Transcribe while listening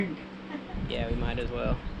Yeah, we might as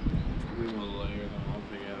well. We will layer them all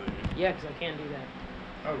together. Yeah, because I can't do that.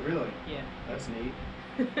 Oh, really? Yeah. That's neat.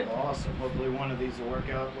 Awesome. Hopefully one of these will work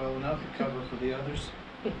out well enough to cover for the others.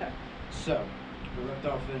 Yeah. So, we left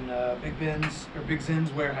off in Big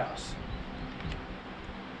Zen's warehouse.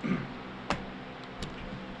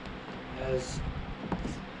 As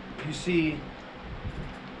you see,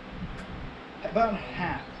 about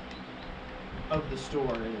half of the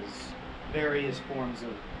store is various forms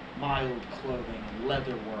of mild clothing and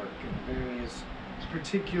leather work and various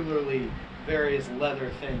leather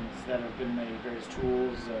things that have been made, various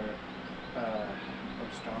tools or I'm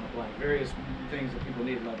just drawing a blank, various things that people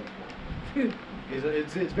need leather for.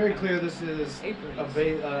 It's very clear this is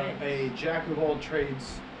a jack of all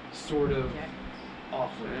trades sort of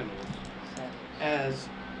offering. As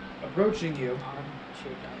approaching you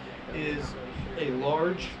is a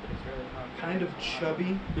large, kind of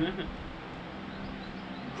chubby,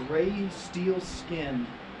 gray steel-skinned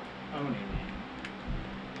Oni.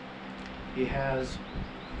 He has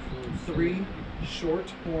 3 short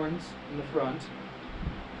horns in the front,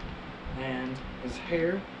 and his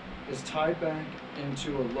hair is tied back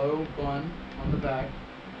into a low bun on the back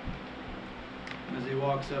as he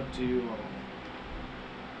walks up to you all.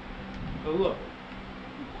 Hello.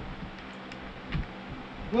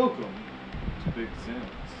 Welcome to Big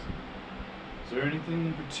Zen's. Is there anything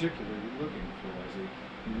in particular you're looking for? As he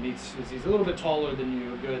meets, as he's a little bit taller than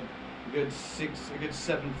you, a good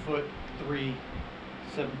 7'3",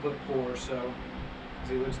 7'4" or so. As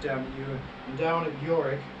he looks down at you and down at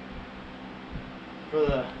Yorick. For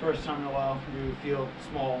the first time in a while, you feel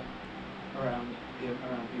small around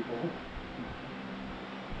people.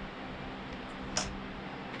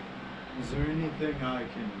 Is there anything I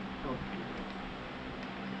can help you with?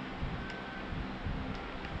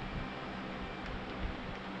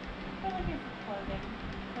 We're looking for clothing,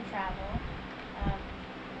 for travel.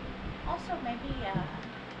 Also maybe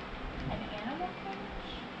an animal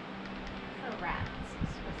cage for rats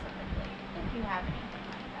specifically, if you have anything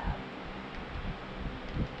like that.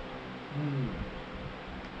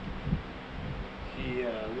 He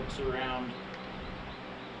looks around.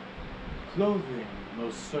 Clothing,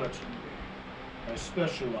 most certainly. I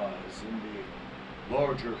specialize in the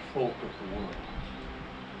larger folk of the world.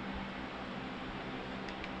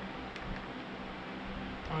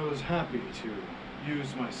 I was happy to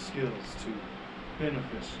use my skills to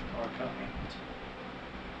benefit our kind.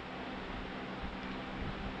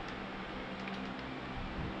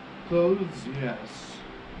 Clothes, yes.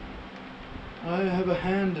 I have a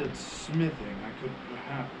hand at smithing. I could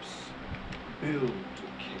perhaps build a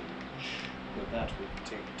cage, but that would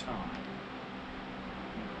take time.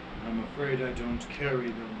 I'm afraid I don't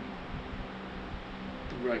carry them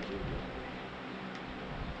regularly.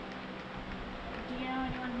 Do you know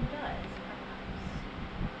anyone who does, perhaps?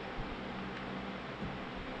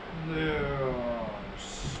 There are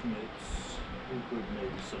smiths who could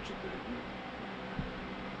make such a thing.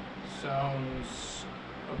 Sounds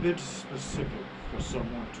a bit specific for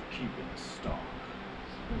someone to keep in stock.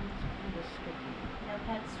 No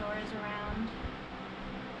pet stores around?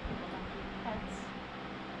 People don't keep pets?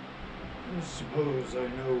 I suppose I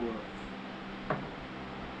know of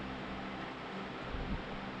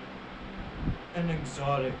an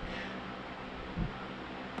exotic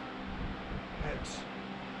pet.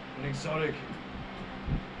 An exotic...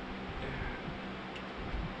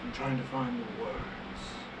 I'm trying to find the words.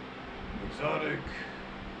 An exotic...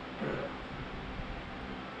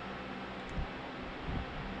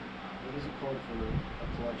 what is it called for a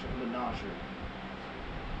collection? A menagerie.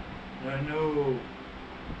 And I know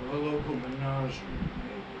of a local menagerie,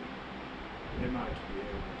 maybe. They might be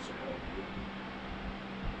able to help you.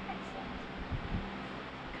 Excellent.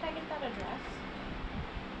 Could I get that address?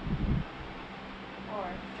 Or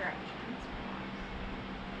directions,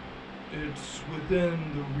 perhaps? It's within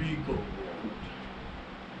the Regal Ward.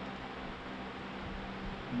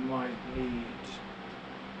 You might need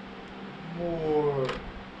more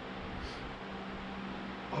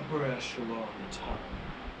upper echelon time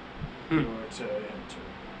in order to enter.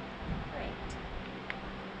 Great.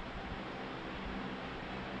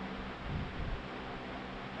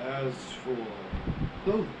 As for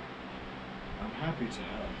clothing, I'm happy to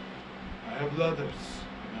help. I have leathers,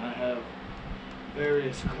 and I have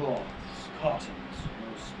various cloths, cottons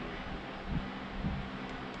mostly.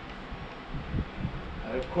 I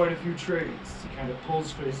have quite a few trades. He kind of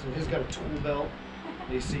pulls for he's got a tool belt.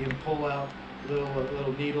 And you see him pull out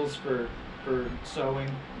little needles for sewing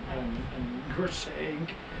and crocheting,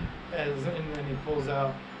 and then he pulls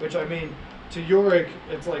out, which I mean, to Yorick,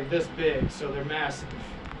 it's like this big, so they're massive.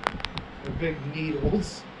 They're big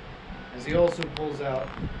needles. as he also pulls out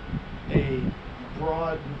a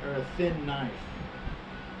broad or a thin knife.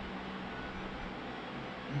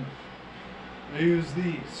 I use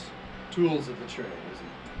these tools of the trade as he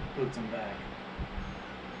puts them back.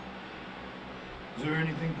 Is there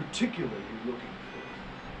anything particular you're looking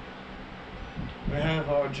for? We have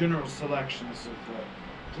our general selections of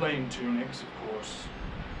plain tunics, of course,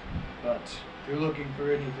 but if you're looking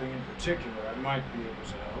for anything in particular, I might be able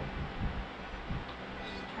to help.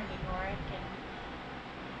 Turn to Yorick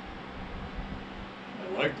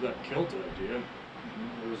and I liked that kilt idea.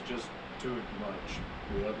 It was just too much.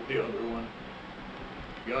 The other one.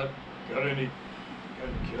 Got any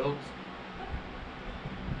kilts?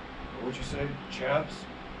 What'd you say? Chaps?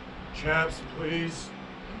 Chaps, please.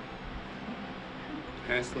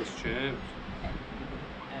 Assless chaps.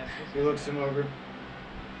 He looks him over.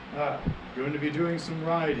 Going to be doing some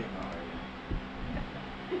riding, are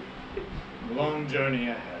you? A long journey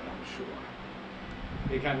ahead, I'm sure.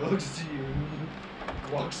 He kind of looks to you,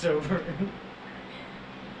 walks over.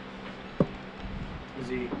 As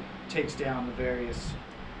he takes down the various,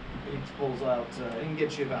 he pulls out, he can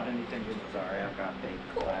get you about anything you're looking for. Sorry, I've got big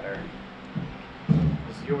clutter.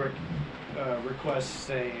 As York requests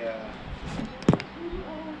a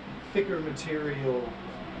thicker material,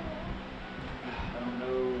 I don't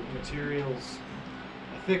know, materials,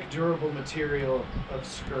 a thick, durable material of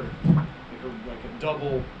skirt, like a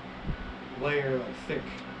double layer, like thick.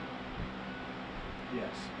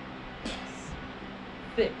 Yes,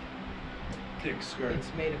 Thick. thick skirt.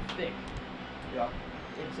 It's made of thick. Yeah.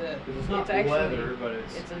 It's not actually, leather, but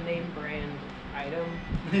it's a name brand item.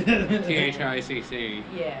 THICC.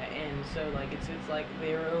 Yeah, and so like it's like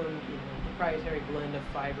their own proprietary blend of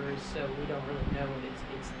fibers, so we don't really know what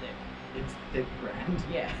it's thick. It's thick brand.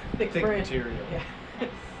 Yeah, thick Thick brand. material. Yeah.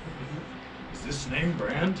 Is this name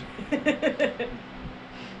brand?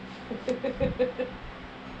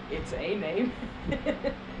 It's a name. it's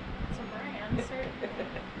a brand, certainly.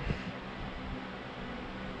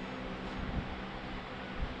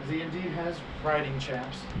 As he indeed has riding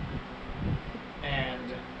chaps,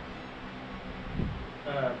 and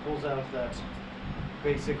pulls out that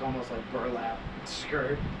basic, almost like burlap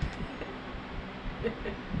skirt.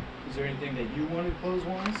 Is there anything that you wanted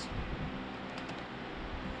clothes-wise?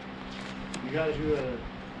 You got you a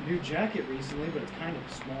new jacket recently, but it's kind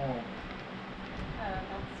of small. That's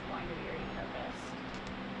going to be repurposed.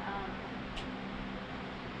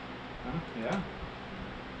 Huh? Yeah.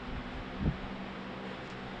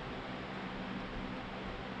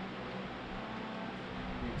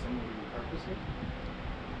 Need someone to repurpose it?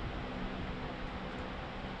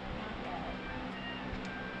 Not yet.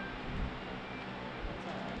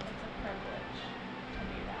 It's a privilege to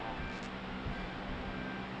do that.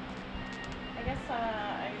 I guess I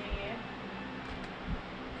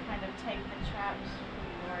kind of take the chaps from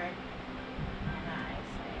Yorick and I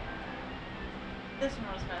say, this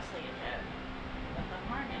one was mostly a joke with the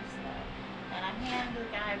harness though. And I hand the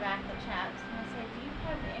guy back the chaps and I say, do you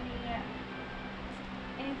have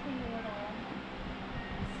anything a little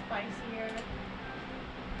spicier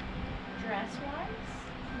dress-wise?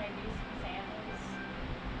 Maybe some sandals?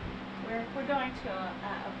 We're going to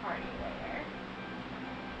a party later.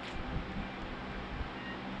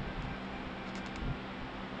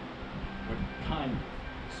 What kind of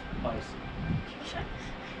spicy?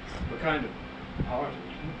 What kind of party?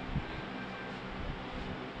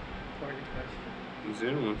 Important question.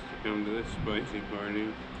 Zen wants to come to this spicy party.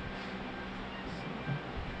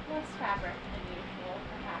 Less fabric than usual,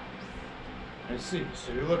 perhaps. I see.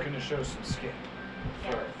 So you're looking to show some skin.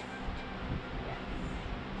 Yes. Fur.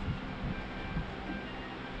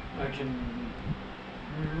 Yes. I can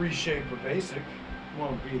reshape a basic.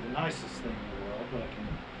 Won't be the nicest thing in the world, but I can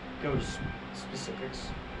go to specifics.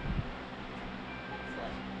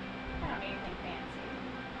 Excellent. I don't need anything fancy.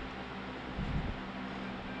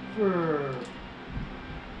 For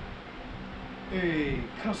a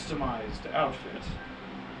customized outfit,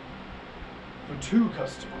 for two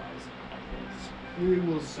customized outfits, we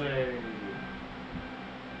will say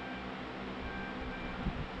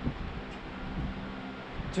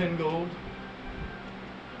 10 gold.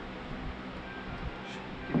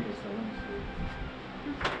 Give me a second.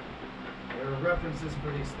 There are references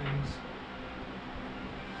for these things.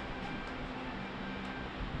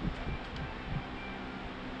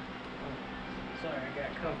 Sorry, I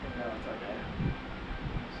got comfortable. No, it's okay.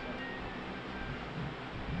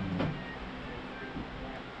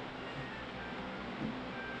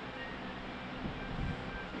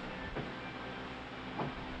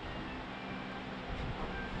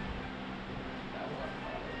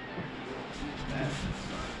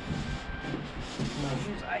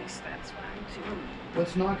 Use price, that's fine too.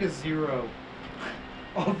 Let's knock a 0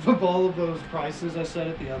 off of all of those prices I said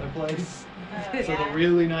at the other place. Oh, So yeah. the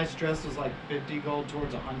really nice dress was like 50 gold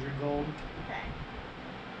towards 100 gold. Okay.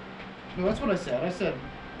 No, that's what I said.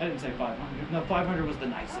 I didn't say 500. No, 500 was the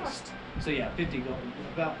nicest. So yeah, 50 gold.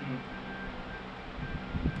 About.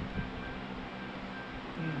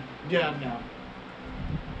 Yeah, no.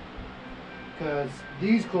 Because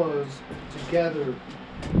these clothes together,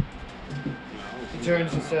 he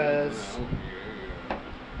turns and says,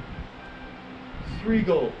 3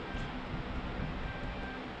 gold.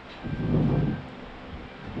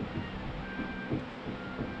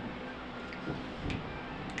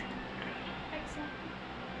 Excellent.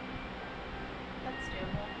 That's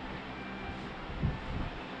doable.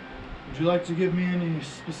 Would you like to give me any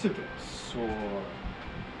specifics or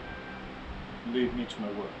leave me to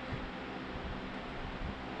my work?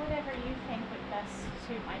 Whatever you think would best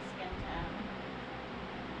suit my skin tone.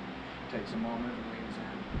 Takes a moment and leans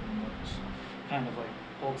in and looks, kind of like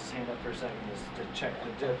holds his hand up for a second just to check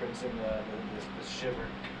the difference in the shiver.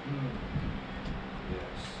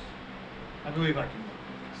 Yes. I believe I can work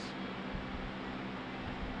with this.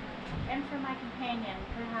 And for my companion,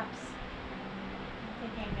 perhaps I'm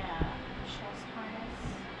thinking a chest harness,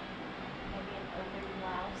 maybe an open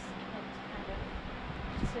blouse kind of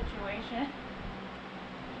situation.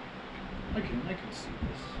 I can see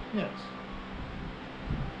this. Yes.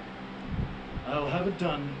 I'll have it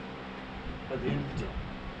done by the end of the day.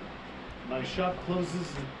 My shop closes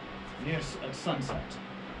at sunset.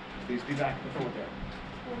 Please be back before then.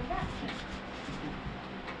 What was that?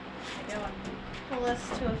 I go and pull us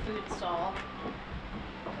to a food stall.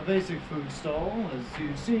 A basic food stall, as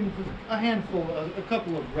you've seen with a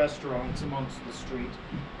couple of restaurants amongst the street,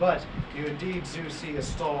 but you indeed do see a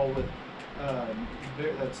stall with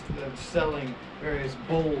that's selling various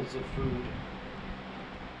bowls of food.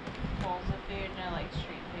 Bowls of food, no like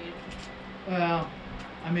street food. Well,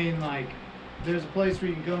 I mean, like, there's a place where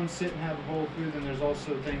you can go and sit and have a bowl of food, and there's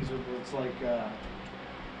also things with it's like,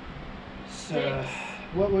 Sticks.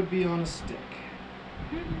 What would be on a stick?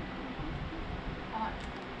 On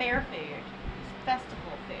fair food,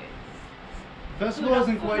 festival foods. Festival Food on-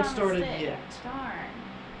 hasn't food quite on a started stick. yet. Darn.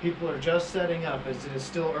 People are just setting up as it is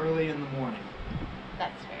still early in the morning.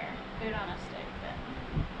 That's fair. Food on a stick, then.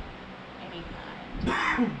 Any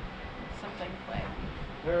kind. Something quick.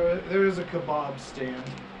 There is a kebab stand,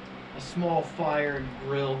 a small fire and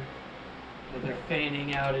grill that they're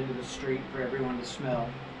fanning out into the street for everyone to smell.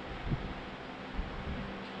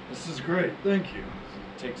 This is great, thank you.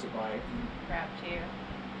 He takes a bite. Grab two.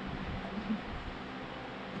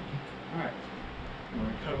 Alright, we're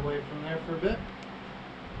going to cut away from there for a bit.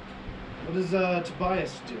 What does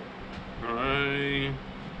Tobias do?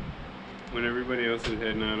 When everybody else is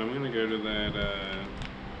heading out, I'm gonna go to that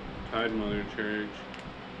Tide Mother Church.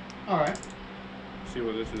 Alright. See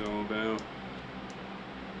what this is all about.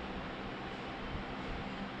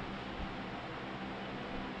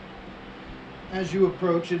 As you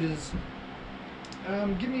approach, it is.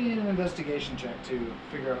 Give me an investigation check to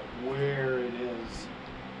figure out where it is.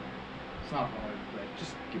 It's not hard, but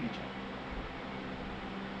just give me a check.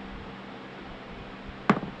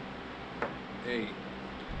 8.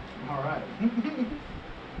 Alright.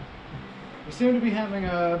 You seem to be having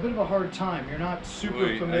a bit of a hard time. You're not super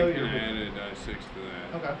Wait, familiar I can with add a die 6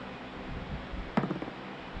 to that. Okay.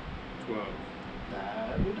 12.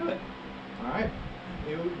 That will do it. Alright.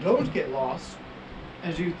 You don't get lost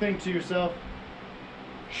as you think to yourself,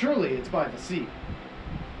 surely it's by the sea.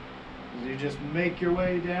 As you just make your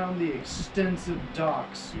way down the extensive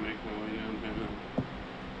docks, Make my way downtown.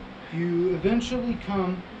 you eventually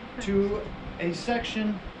come to a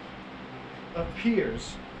section of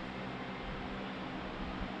piers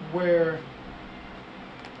where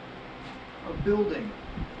a building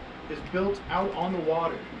is built out on the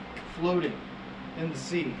water, floating in the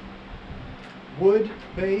sea. Wood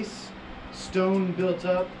base, stone built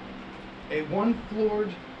up, a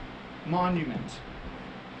one-floored monument,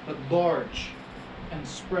 but large and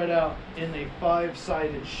spread out in a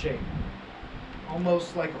five-sided shape,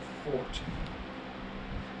 almost like a fort,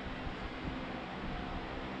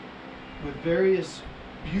 with various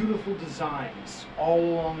beautiful designs all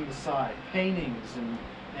along the side, paintings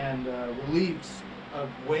and reliefs of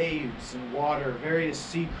waves and water, various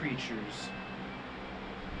sea creatures.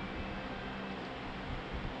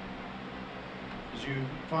 As you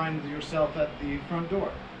find yourself at the front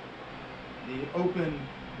door, the open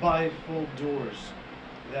bifold doors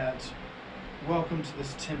that welcome to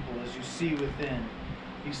this temple. As you see within,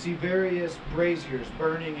 you see various braziers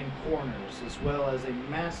burning in corners, as well as a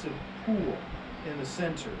massive pool in the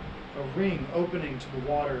center a ring opening to the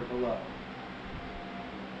water below.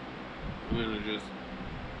 I'm gonna just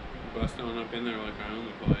bust on up in there like I own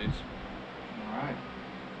the place. Alright.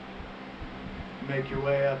 Make your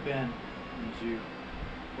way up in.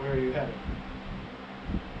 Where are you headed?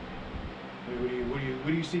 What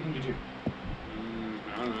are you seeking to do?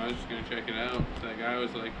 I don't know, I was just gonna check it out. That guy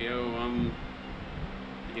was like, yo, I'm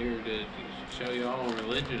here to show you all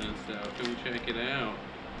religion and stuff. Come check it out.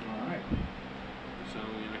 Alright. So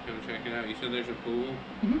I'm gonna come check it out. You said there's a pool?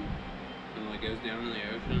 Mm-hmm. And like goes down in the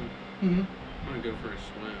ocean? Mm-hmm. I'm gonna go for a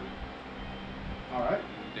swim. Alright.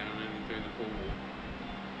 Down in through the pool.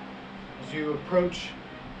 As you approach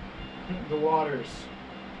the waters,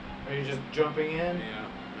 are you just jumping in? Yeah,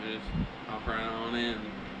 I just hop right on in.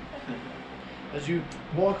 As you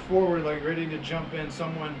walk forward, like ready to jump in,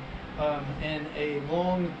 someone in a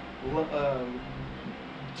long,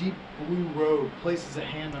 deep blue robe places a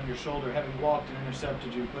hand on your shoulder. Having walked and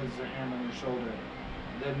intercepted you, places a hand on your shoulder.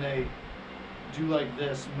 Then they do like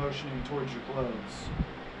this, motioning towards your clothes.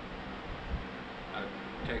 I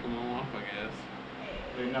take them all off, I guess.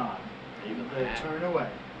 They nod. Even the They hat. turn away.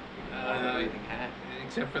 Everything hat.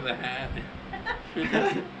 Except for the hat.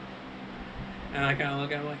 And I kind of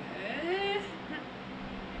look at him like, eh.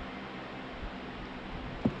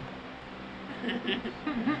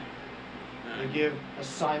 They give a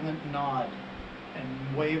silent nod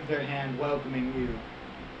and wave their hand welcoming you,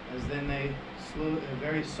 as then they slowly, a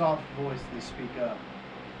very soft voice, they speak up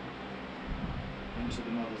into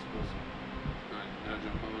the mother's bosom. I'll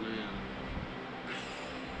jump on in.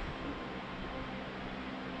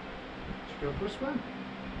 Let's go for a swim.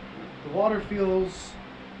 The water feels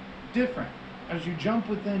different. As you jump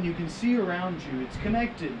within, you can see around you. It's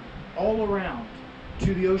connected all around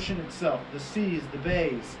to the ocean itself, the seas, the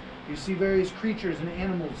bays. You see various creatures and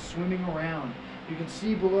animals swimming around. You can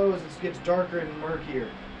see below as it gets darker and murkier.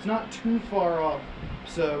 It's not too far off,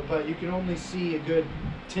 but you can only see a good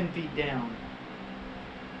 10 feet down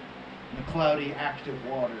in the cloudy, active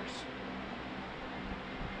waters.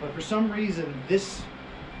 But for some reason, this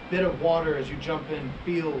bit of water as you jump in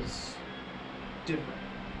feels different.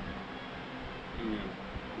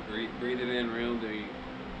 Breathe it in real deep.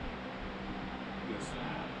 This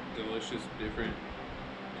delicious, different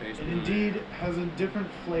taste. It indeed has a different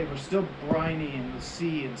flavor, still briny in the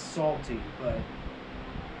sea and salty, but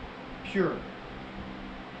pure.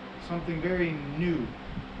 Something very new.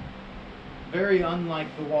 Very unlike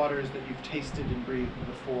the waters that you've tasted and breathed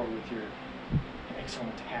before with your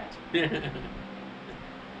excellent hat.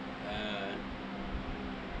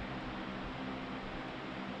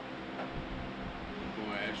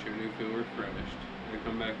 Boy, I sure do feel refreshed. I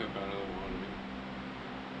come back up out of the water.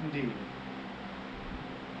 Indeed.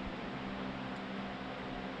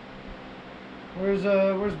 Where's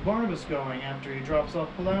Barnabas going after he drops off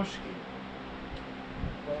Pulowski?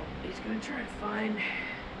 Well, he's gonna try to find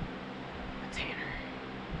a tanner.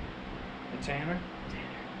 A tanner?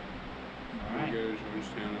 We Alright. go to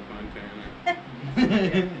Georgetown to find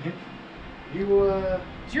Tanner.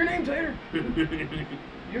 Is your name Tanner?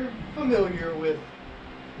 You're familiar with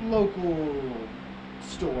local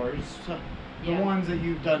stores, the Yeah. ones that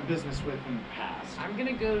you've done business with in the past. I'm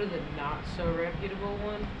gonna go to the not so reputable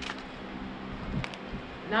one.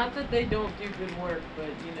 Not that they don't do good work, but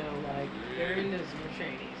you know, like they're into some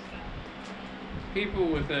shady stuff. People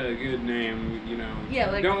with a good name, you know, Yeah,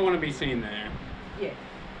 like- don't want to be seen there. Yeah.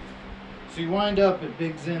 So you wind up at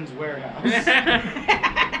Big Zen's warehouse.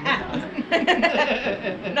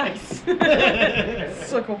 Nice.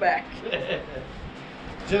 Circle back.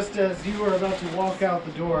 Just as you are about to walk out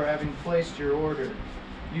the door, having placed your order,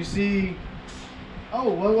 you see,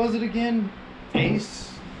 oh, what was it again?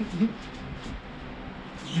 Ace?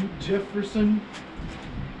 Jefferson?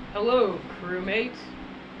 Hello, crewmate.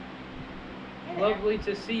 Hey there. Lovely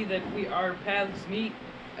to see that our paths meet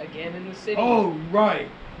again in the city. Oh, right.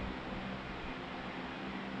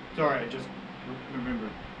 Sorry, I just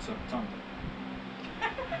remembered something.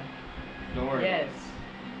 Don't worry. Yes.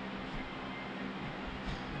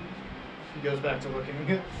 He goes back to looking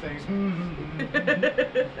at things.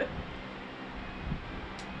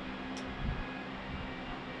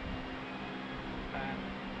 I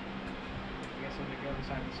guess I'm gonna go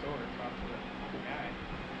inside the store and talk to the guy.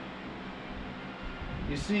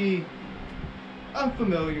 You see a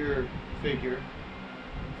familiar figure,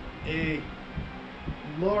 a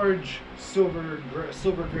large silver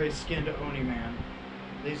gray skinned Oni man.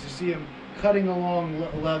 You see him cutting along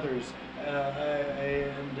leathers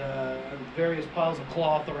and various piles of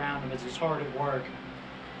cloth around him as he's hard at work.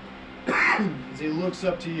 As he looks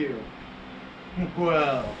up to you.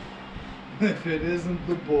 Well, if it isn't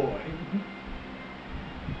the boy.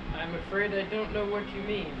 I'm afraid I don't know what you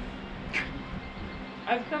mean.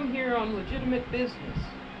 I've come here on legitimate business.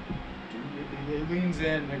 He leans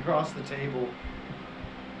in across the table.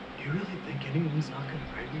 You really think anyone's not gonna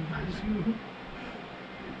recognize you?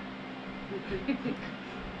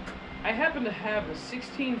 I happen to have a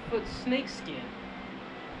 16-foot snake skin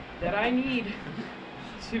that I need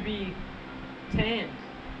to be tanned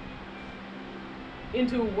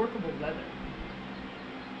into a workable leather.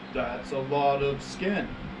 That's a lot of skin.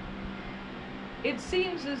 It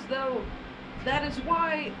seems as though that is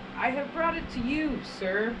why I have brought it to you,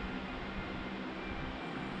 sir.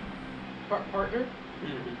 Partner?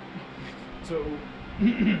 So,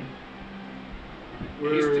 He's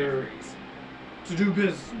we're Jeffries. to do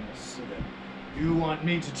business. You want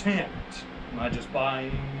me to tan it? Am I just buying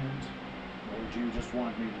it? Or do you just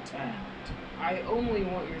want me to tan it? I only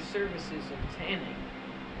want your services of tanning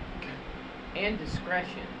and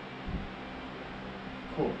discretion.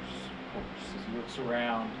 Of course. As he looks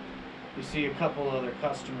around, you see a couple other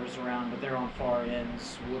customers around, but they're on far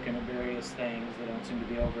ends, looking at various things. They don't seem to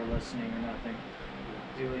be over listening or nothing.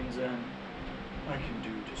 He leans in. I can do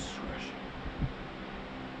discretion.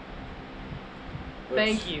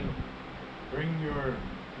 Thank you. Bring your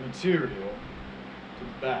material to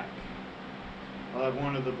the back. I'll have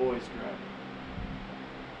one of the boys grab it.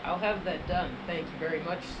 I'll have that done. Thank you very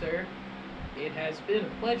much, sir. It has been a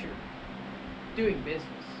pleasure doing business.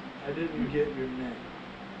 I didn't get your name.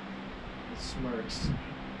 He smirks.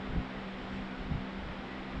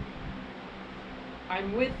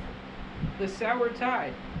 I'm with the Sour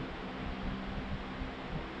Tide.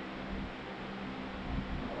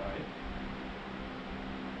 Alright.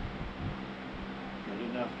 Good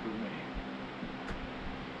enough for me.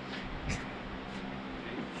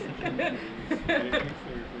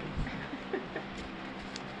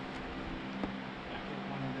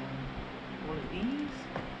 One of these?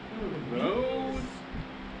 Rose?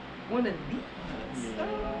 One of these? Yeah.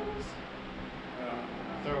 Those?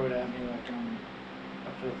 Throw it at me like I'm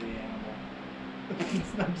a filthy animal.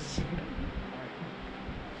 It's not just.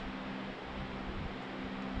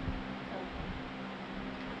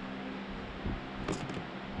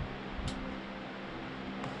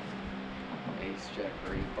 Ace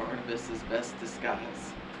Jeffrey, Barnabas's best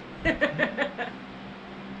disguise.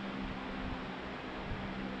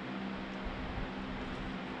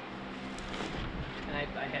 And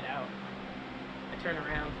I head out. I turn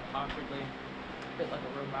around awkwardly, a bit like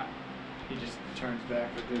a robot. He just turns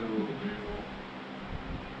back with Did a little doodle.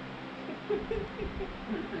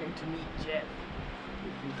 Going to meet Jeff.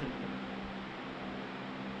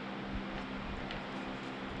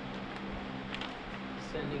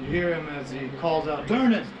 Sending You hear him as he calls out,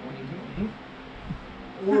 "Turn it! 20.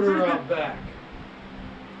 Order out back.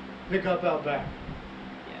 Pick up out back."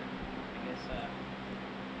 Yeah, I guess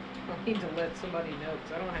I'll need to let somebody know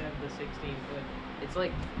because I don't have the 16 foot. It's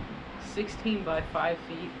like 16 by 5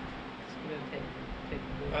 feet. It's gonna take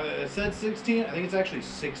the It said 16. I think it's actually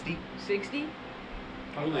 60. 60?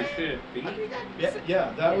 Holy shit, feet? Yeah, that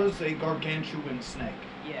Yeah. was a gargantuan snake.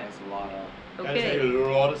 Yeah. That's a lot of. That is Okay. a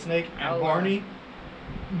lot of snake. And I'll, Barney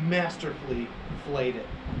masterfully flayed it.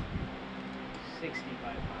 60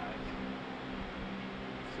 by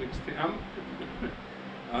 16.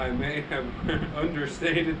 I may have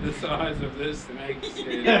understated the size of this snake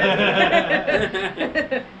skin.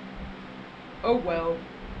 5. Oh well,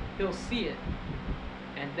 he'll see it,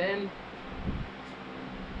 and then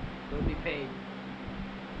he'll be paid.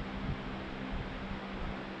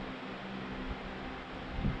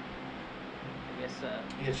 I guess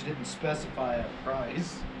I guess you didn't specify a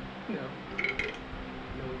price. no. No, it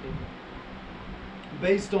didn't.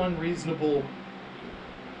 Based on reasonable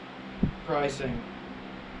pricing,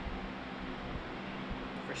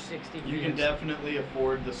 For 60 you can views. definitely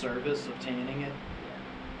afford the service of tanning it.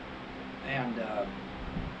 Yeah. And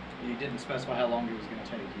you didn't specify how long it was going to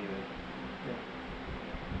take you.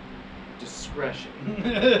 Discretion.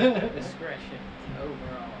 Discretion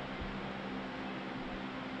overall.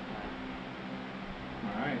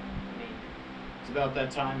 All right. I mean, It's about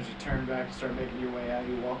that time as you turn back and start making your way out.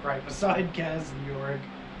 You walk right beside Kaz and Yorick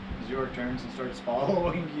as Yorick turns and starts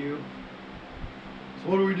following you.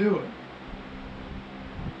 So what are we doing?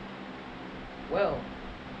 well,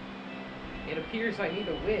 it appears I need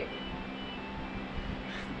a wig.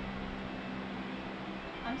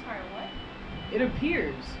 I'm sorry, what? It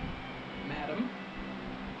appears, madam,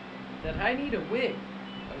 that I need a wig.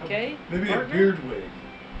 Okay? Maybe partner? a beard wig.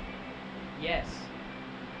 Yes.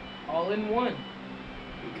 All in one.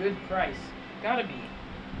 Good price. Gotta be.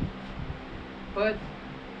 But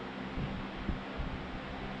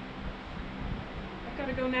I've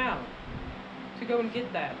gotta go now to go and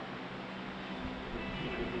get that.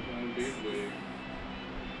 One beard wig.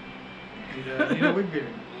 Need a wig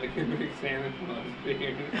beard. Like a big Santa Claus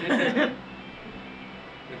beard.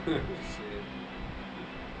 Shit.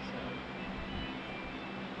 So,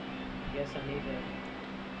 I guess I need to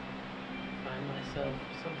find myself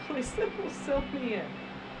someplace that will sell me a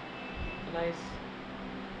nice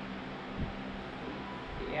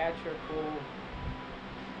theatrical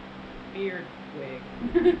beard wig.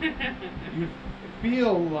 You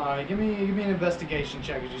feel like give me an investigation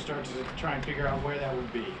check as you start to try and figure out where that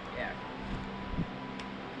would be. Yeah.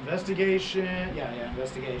 Investigation. Yeah,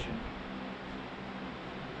 investigation.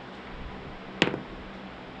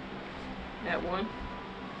 That one?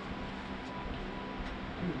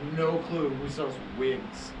 No clue who sells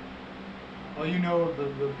wigs. Well, you know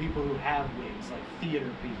the people who have wigs, like theater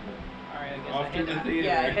people. Alright, I guess Off I to head the to, theater.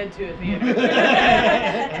 yeah, I head to a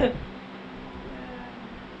theater.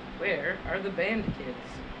 Where are the band kids?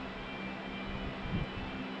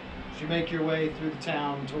 As you make your way through the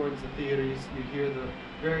town towards the theaters, you hear the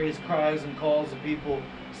various cries and calls of people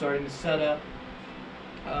starting to set up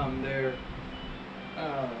their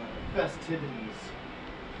festivities.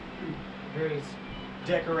 Various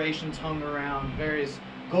decorations hung around, various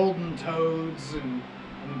golden toads and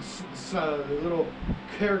little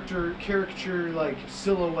caricature like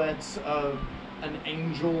silhouettes of an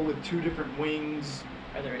angel with two different wings.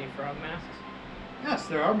 Are there any frog masks? Yes,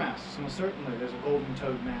 there are masks, most certainly. There's a golden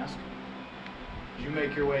toad mask. As you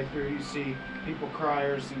make your way through, you see people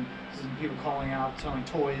criers and people calling out, selling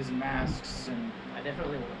toys and masks. And I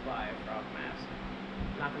definitely want to buy a frog mask.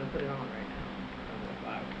 I'm not going to put it on right now. I'm going to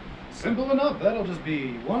buy one. simple enough. That'll just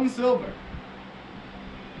be 1 silver.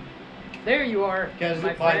 There you are, Guys,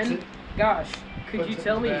 my it bites friend. it. Gosh, could Puts you it in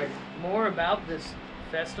tell his me bag. more about this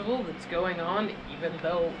festival that's going on, even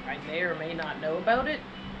though I may or may not know about it?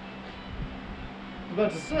 I was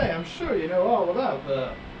about to say, I'm sure you know all about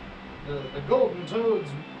the Golden Toad's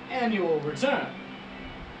annual return.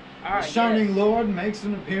 Ah, The Shining yes. Lord makes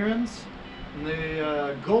an appearance, and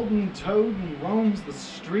the Golden Toad roams the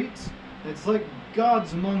streets. It's like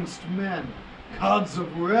gods amongst men, gods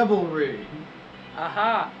of revelry.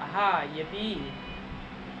 Aha, yippee.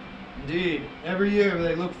 Indeed, every year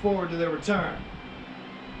they look forward to their return.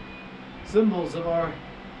 Symbols of our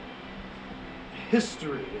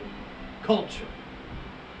history and culture.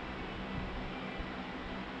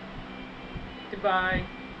 Goodbye.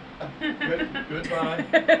 Goodbye.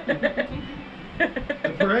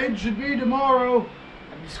 The parade should be tomorrow.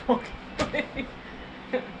 I'm just walking away.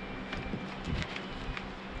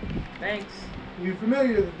 Thanks. You're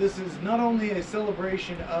familiar that this is not only a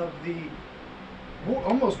celebration of the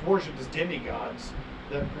almost worshipped as demigods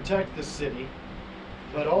that protect the city,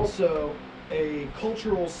 but also a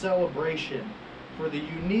cultural celebration for the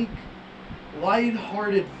unique,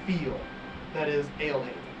 light-hearted feel that is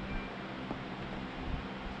Alehaven.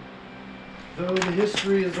 Though the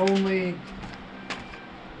history is only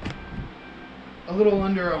a little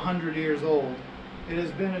under 100 years old, it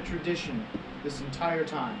has been a tradition this entire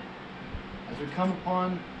time. As we come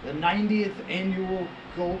upon the 90th annual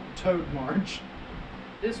Gold Toad March,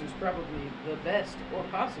 This was probably the best or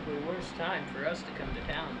possibly worst time for us to come to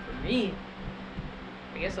town. For me,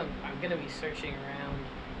 I guess I'm gonna be searching around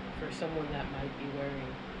for someone that might be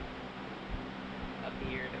wearing a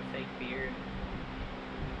beard, a fake beard,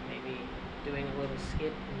 maybe doing a little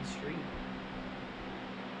skit in the street.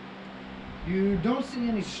 you don't see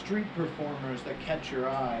any street performers that catch your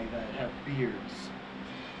eye that have beards.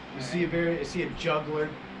 You see a juggler,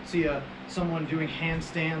 see someone doing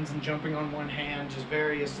handstands and jumping on one hand, just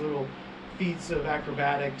various little feats of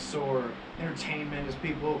acrobatics or entertainment as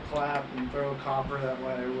people clap and throw copper that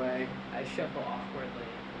way. I shuffle awkwardly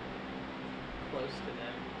close to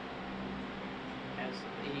them, as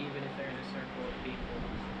even if they're in a circle of people.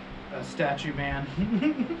 A statue man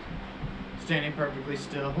standing perfectly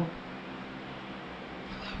still. Hello,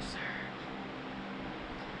 sir.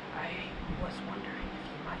 I was wondering if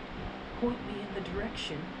you might point me in the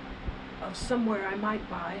direction of somewhere I might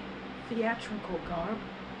buy theatrical garb.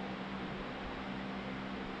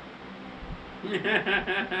 He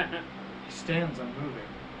stands unmoving,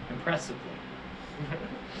 impressively.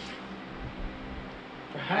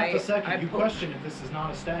 For half a second, you question if this is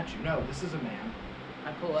not a statue. No, this is a man.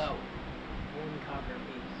 I pull out one copper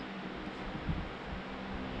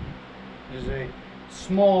piece. There's a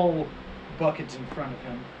small bucket in front of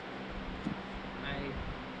him. I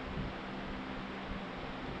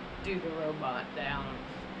do the robot down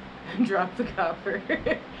and drop the copper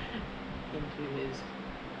into his.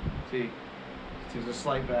 See, there's a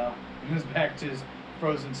slight bow. And his back to his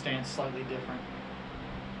frozen stance, slightly different.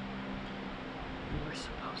 You were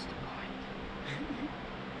supposed to point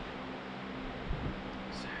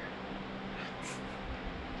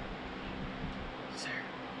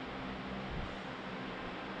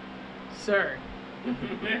Sir.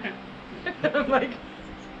 I'm like,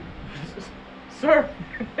 sir.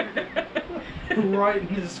 Right in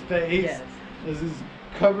his face. Yes. This is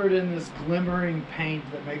covered in this glimmering paint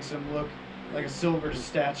that makes him look like a silver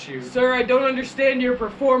statue. Sir, I don't understand your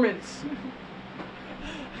performance.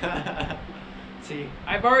 See,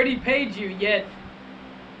 I've already paid you, yet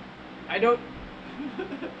I don't.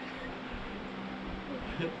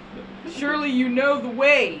 Surely you know the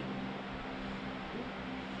way.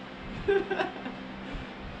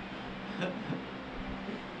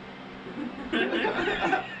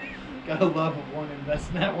 gotta love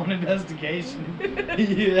one investigation.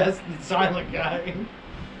 That's the silent guy.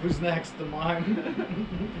 Who's next to mine?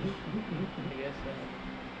 I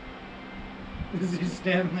guess As he's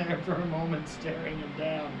standing there for a moment, staring him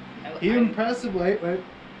down. I- He I- impressively. Wait.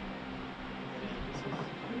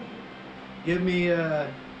 Give me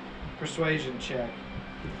a persuasion check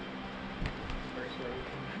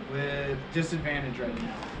with disadvantage right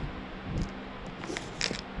now.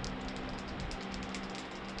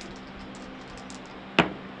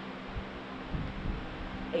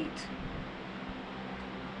 Eight.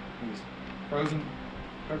 He's frozen,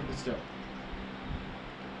 perfectly still.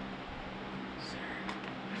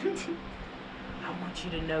 I want you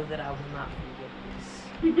to know that I will not forget this.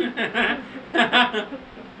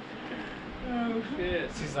 Oh shit.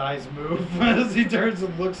 As his eyes move, as he turns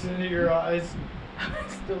and looks into your eyes. I'm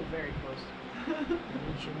still very close. I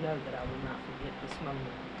want you to know that I will not forget this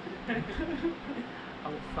moment. I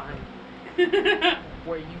will find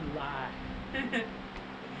where you lie.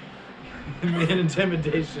 Give me an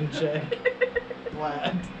intimidation check.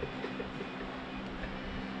 Flat.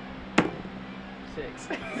 6.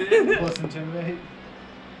 Plus intimidate.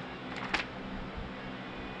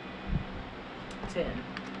 10.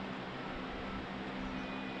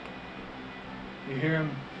 You hear him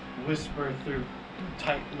whisper through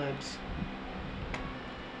tight lips.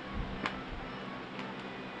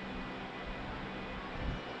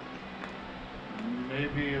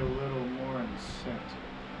 Maybe a little more incentive.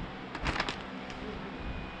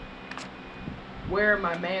 Where are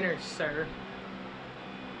my manners, sir?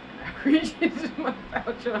 And I reach into my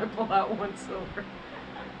pouch and I pull out 1 silver.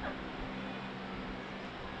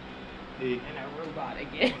 He And I robot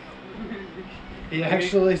again. He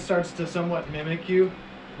actually starts to somewhat mimic you.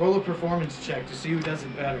 Roll a performance check to see who does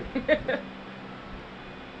it better. Those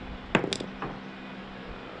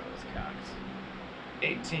cocks.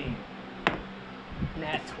 18.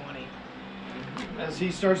 Nat 20. As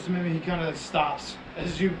he starts to mimic, he kind of stops.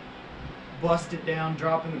 As you bust it down,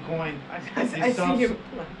 dropping the coin. I He stops. see him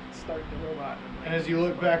like, start the robot. And I'm like, And as you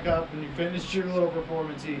look back up and you finish your little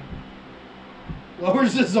performance, he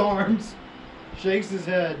lowers his arms, shakes his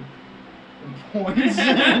head, and points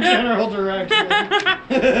in a general direction.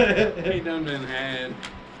 He done been had.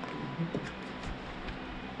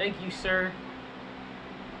 Thank you, sir.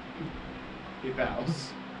 He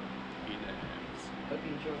bows. He does. Hope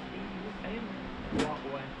you enjoy feeding your family. And walk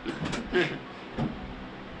away.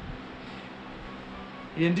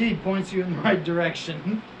 He indeed points you in the right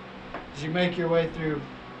direction. As you make your way through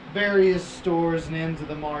various stores and into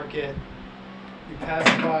the market, you pass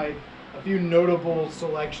by a few notable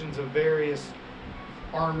selections of various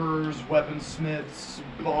armorers, weaponsmiths,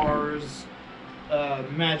 bars,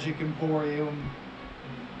 magic emporium,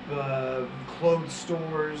 clothes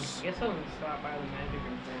stores. I guess I'm gonna stop by the Magic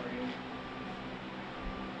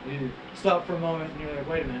Emporium. You stop for a moment and you're like,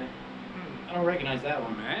 wait a minute, I don't recognize that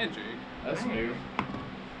one. Magic. That's new.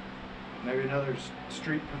 Maybe another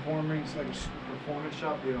street performance, like a performance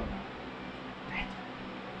shop. You don't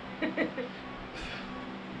know.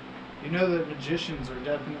 You know that magicians are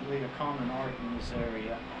definitely a common art in this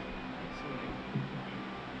area.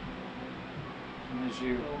 And as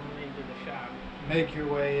you Going into the shop. make your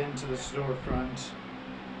way into the storefront,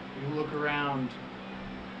 you look around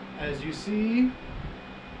as you see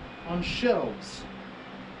on shelves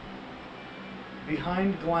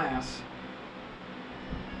behind glass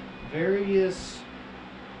various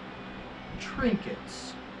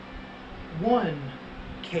trinkets. One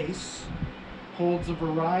case holds a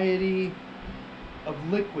variety of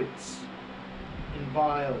liquids in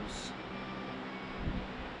vials.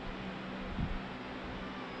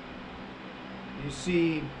 You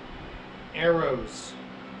see arrows,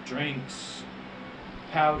 drinks,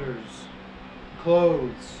 powders,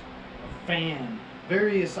 clothes, a fan,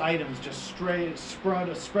 various items just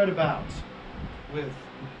spread about with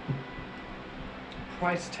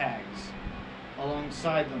price tags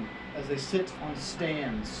alongside them as they sit on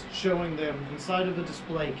stands, showing them inside of the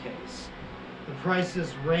display case. The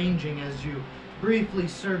prices ranging as you briefly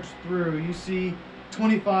search through. You see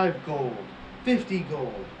 25 gold, 50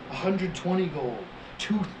 gold, 120 gold,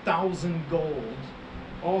 2,000 gold,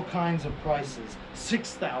 all kinds of prices.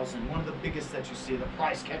 6,000, one of the biggest that you see, the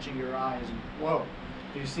price catching your eyes, and whoa.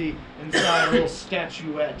 You see inside a little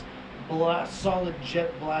statuette, solid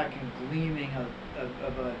jet black and gleaming of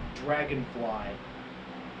a dragonfly.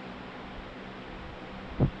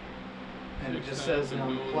 And it just says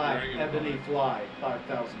on the plaque, ebony fly,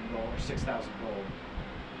 5,000 gold or 6,000 gold.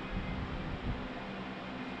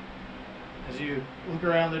 As you look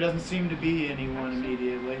around, there doesn't seem to be anyone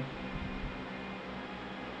immediately.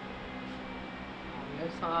 I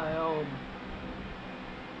guess I'll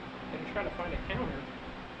gonna try to find a counter.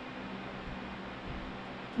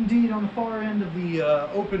 Indeed, on the far end of the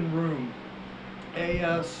open room,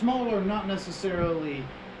 a smaller, not necessarily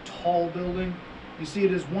tall building. You see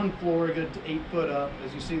it is one floor, a good 8 foot up,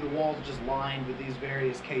 as you see the walls just lined with these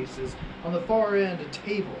various cases. On the far end, a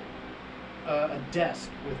table, a desk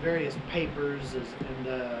with various papers, and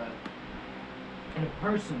a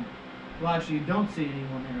person. Well, actually, you don't see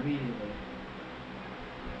anyone there immediately.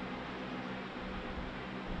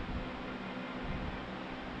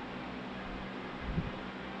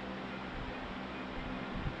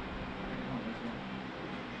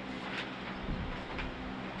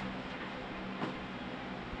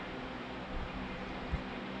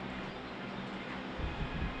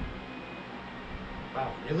 Wow,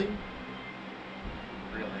 really?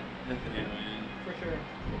 Really? Yeah, man. For sure.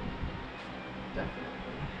 Definitely.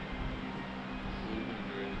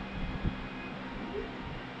 100.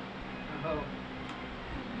 Oh.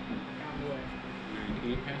 Found the way. Man, can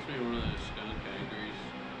you pass me one of those skunk angries?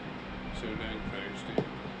 So dang thirsty.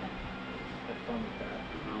 Have fun with that.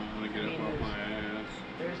 I don't want to get I mean, up off my ass.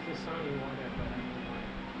 There's the Sony water, but I don't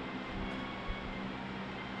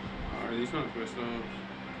know. Are these not twist offs?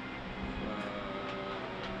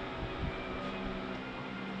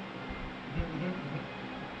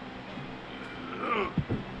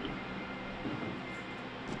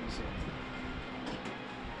 So,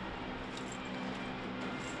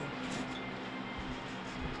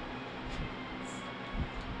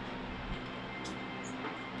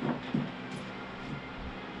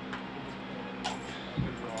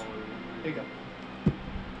 here you go.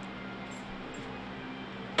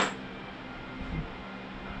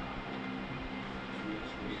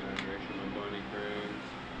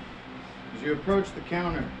 As you approach the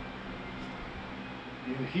counter,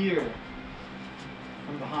 you hear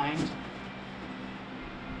from behind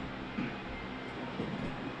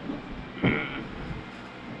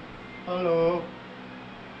hello?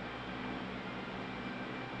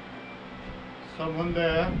 Someone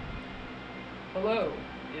there? Hello,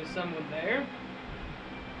 is someone there?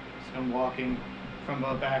 Someone walking from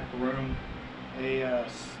a back room. A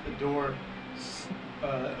door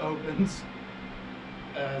opens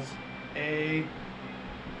as a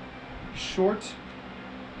short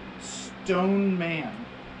stone man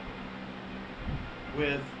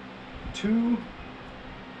with two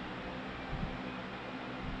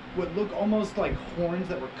what look almost like horns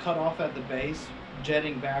that were cut off at the base,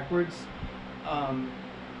 jetting backwards.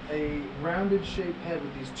 A rounded shaped head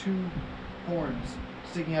with these two horns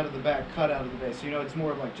sticking out of the back, cut out of the base. So you know it's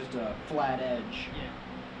more of like just a flat edge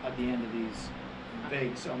Yeah. at the end of these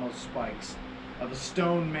vague, almost spikes, of a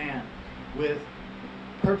stone man with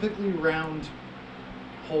perfectly round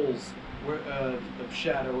holes of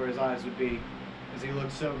shadow where his eyes would be as he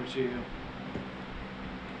looks over to you.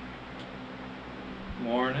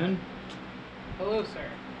 Morning. Hello, sir.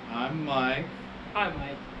 I'm Mike. Hi,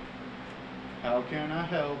 Mike. How can I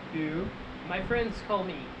help you? My friends call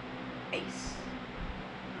me Ace.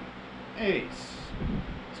 Ace.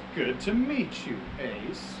 It's good to meet you,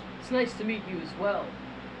 Ace. It's nice to meet you as well.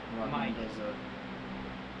 Rodman Mike. does a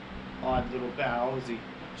odd little bow as he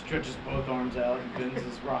stretches both arms out and bends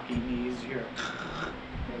his rocky knees here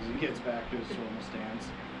as he gets back to his normal stance.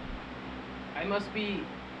 I must be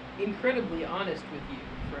incredibly honest with you,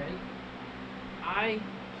 friend. I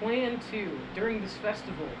plan to, during this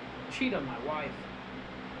festival, cheat on my wife.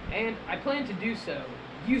 And I plan to do so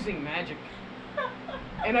using magic.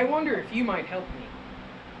 And I wonder if you might help me.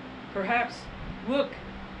 Perhaps look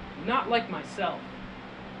not like myself.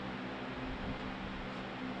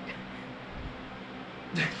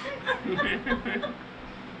 It's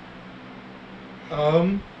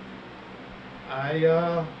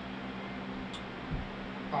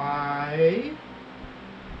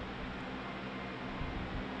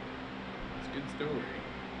a good story.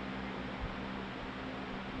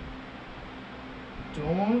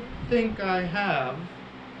 don't think I have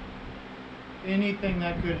anything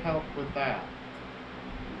that could help with that.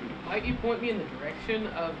 Might you point me in the direction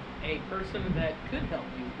of a person that could help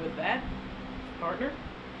you with that, partner?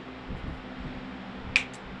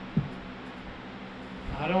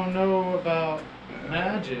 I don't know about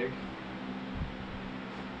magic,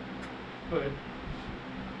 but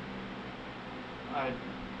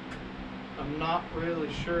I'm not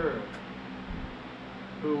really sure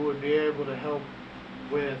who would be able to help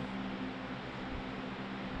with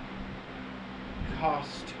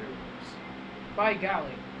costumes. By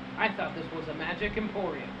golly, I thought this was a magic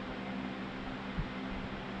emporium.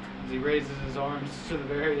 As he raises his arms to the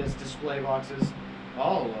various display boxes,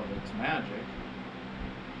 all of it's magic.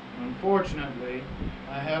 Unfortunately,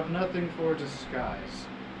 I have nothing for disguise.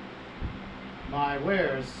 My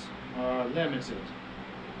wares are limited.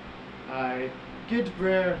 I get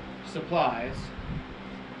rare supplies,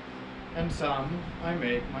 and some I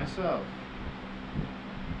make myself.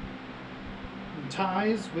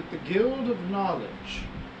 Ties with the Guild of Knowledge.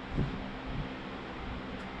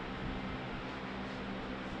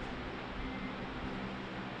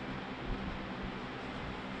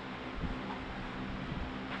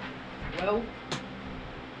 Well,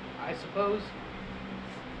 I suppose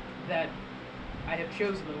that I have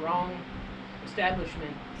chosen the wrong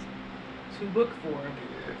establishment to look for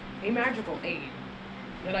a magical aid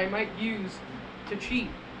that I might use to cheat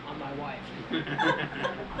on my wife.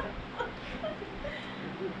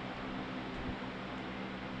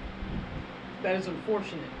 That is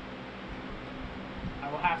unfortunate.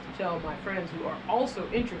 I will have to tell my friends who are also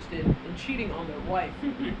interested in cheating on their wife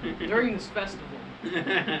during this festival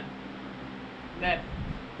that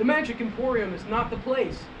the Magic Emporium is not the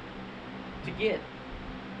place to get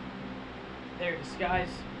their disguise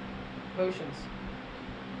potions.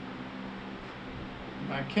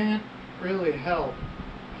 I can't really help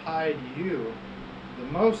hide you. The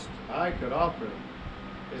most I could offer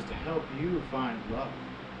is to help you find love.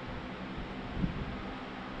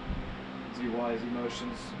 As he wise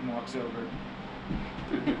emotions and walks over.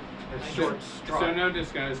 A short strut. So no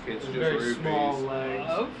disguise kits, With just very rupees. small legs.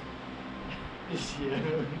 Love?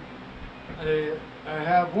 Yeah. I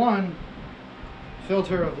have one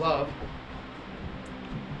filter of love.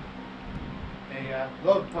 A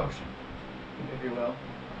love potion, if you will.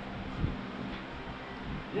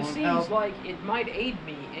 This Won't seems help. like it might aid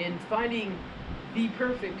me in finding the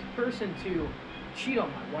perfect person to cheat on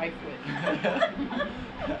my wife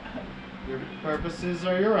with. Your purposes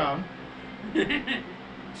are your own.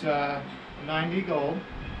 It's 90 gold.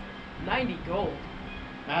 90 gold.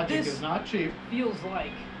 Magic This- is not cheap. Feels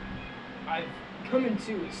like I've come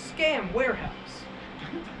into a scam warehouse.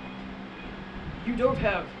 You don't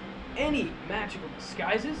have any magical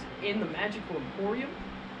disguises in the Magical Emporium?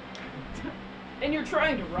 And you're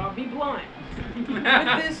trying to rob me blind with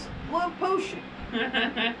this love potion,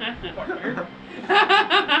 partner.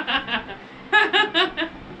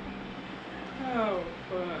 Oh,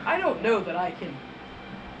 fuck. I don't know that I can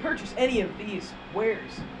purchase any of these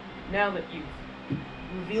wares now that you've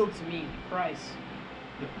revealed to me the price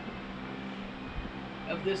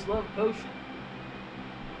of this love potion.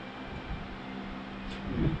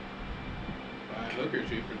 Buy a hooker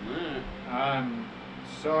cheaper than that. I'm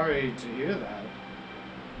sorry to hear that.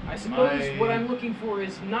 I suppose My- what I'm looking for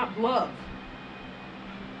is not love.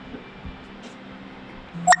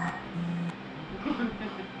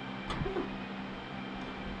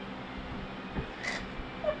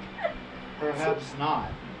 Perhaps not.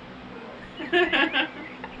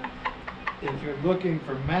 If you're looking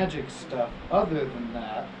for magic stuff other than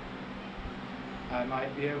that, I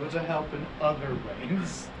might be able to help in other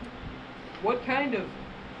ways. What kind of...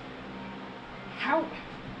 How...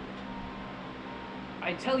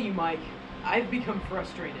 I tell you, Mike, I've become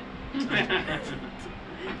frustrated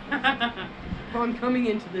upon coming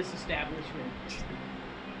into this establishment.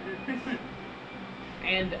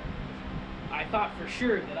 And I thought for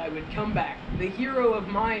sure that I would come back, the hero of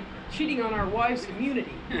my cheating on our wives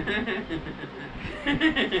community,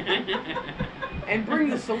 and bring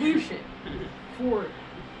the solution for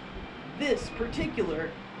this particular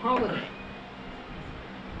holiday.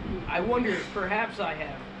 I wonder if perhaps I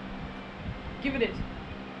have given it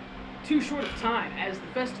too short of time as the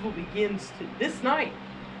festival begins this night.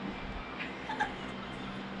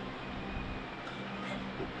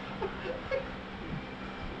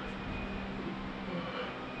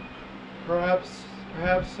 Perhaps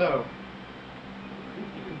so.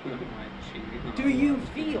 Do you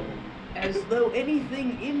feel as though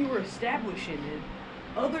anything in your establishment,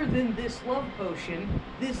 other than this love potion,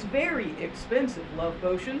 this very expensive love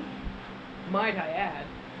potion, might I add,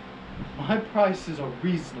 My prices are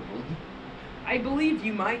reasonable. I believe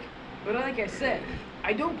you, Mike, but like I said,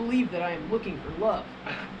 I don't believe that I am looking for love.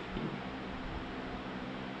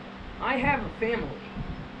 I have a family.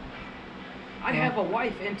 I have a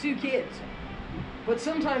wife and 2 kids. But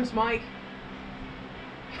sometimes, Mike,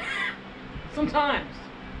 sometimes,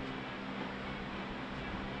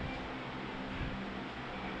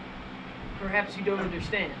 perhaps you don't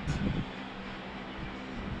understand.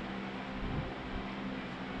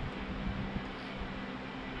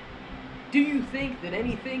 Do you think that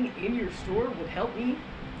anything in your store would help me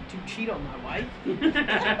to cheat on my wife?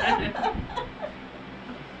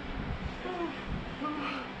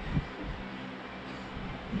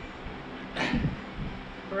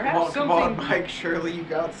 Perhaps Come something. on, Mike. Surely you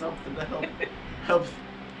got something to help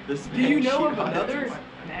this man. Do you know cheat of on his another wife.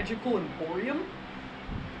 magical emporium?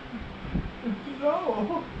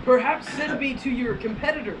 No. Perhaps send me to your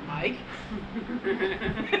competitor, Mike.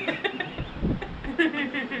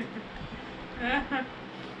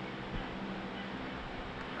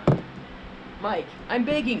 Mike, I'm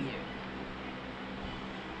begging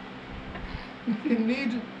you. You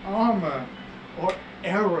need armor or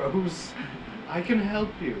arrows. I can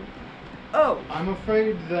help you. Oh, I'm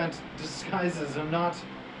afraid that disguises are not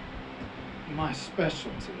my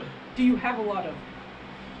specialty. do you have a lot of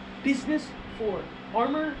business for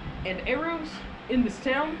armor and arrows in this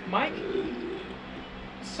town, Mike?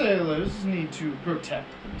 Sailors need to protect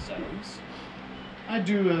themselves. I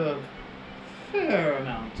do a fair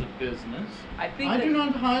amount of business. I think I that do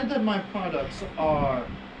not hide that my products are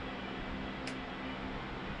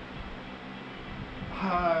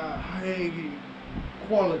high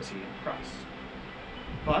quality and price.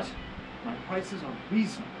 But my prices are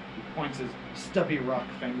reasonable. He points his stubby rock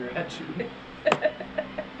finger at you.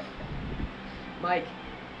 Mike,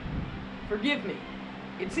 forgive me.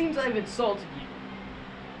 It seems I've insulted you.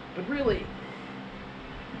 But really,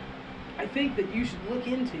 I think that you should look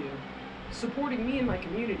into supporting me and my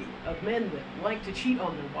community of men that like to cheat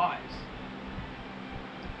on their wives.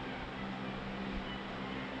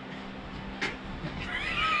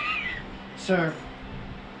 Sir,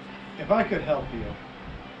 if I could help you,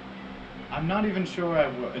 I'm not even sure I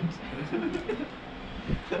would.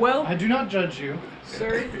 Well, I do not judge you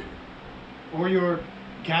sir, or your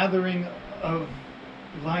gathering of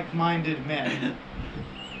like-minded men.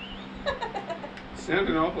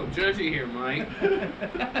 Sounding awful judgy here, Mike.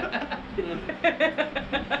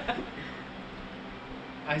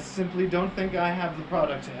 I simply don't think I have the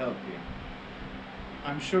product to help you.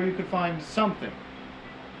 I'm sure you could find something.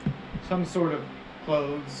 Some sort of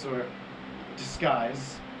clothes or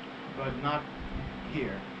disguise, but not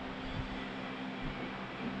here.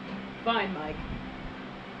 fine, Mike.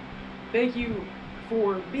 Thank you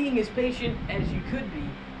for being as patient as you could be,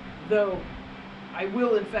 though I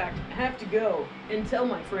will in fact have to go and tell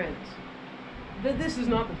my friends that this is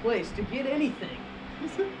not the place to get anything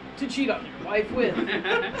to cheat on your wife with.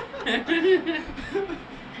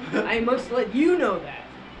 I must let you know that.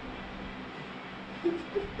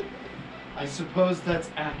 I suppose that's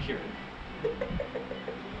accurate.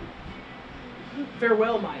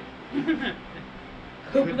 Farewell, Mike.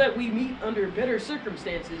 Hope that we meet under better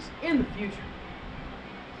circumstances in the future.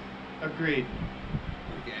 Agreed.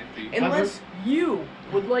 Look after you. Unless you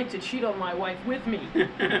would like to cheat on my wife with me.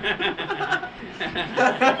 I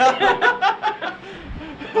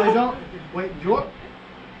don't. Wait, you're.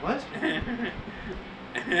 What?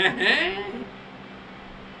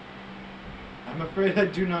 I'm afraid I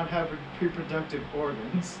do not have reproductive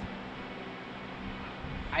organs.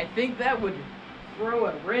 I think that would throw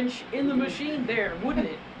a wrench in the machine there, wouldn't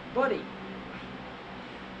it, buddy?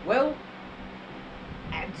 Well,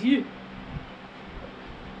 adieu.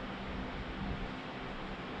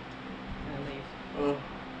 And I leave. Oh.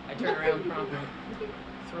 I turn around promptly,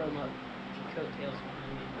 throw my coattails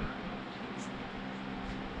behind me.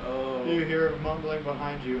 Oh. You hear mumbling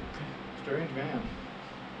behind you. Strange man.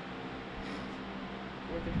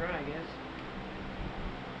 Worth a try, I guess.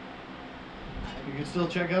 You can still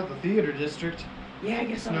check out the theater district. Yeah, I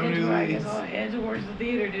guess I'll, No head, new leads. I'll head towards the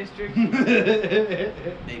theater district.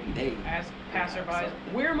 Maybe Dave. Ask passerbys,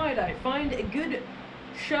 where might I find a good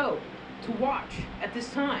show to watch at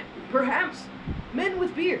this time? Perhaps Men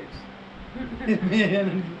with Beards.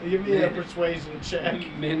 Man, give me a persuasion check.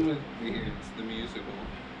 Men with Beards, the musical.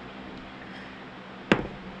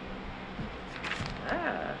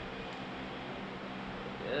 Ah.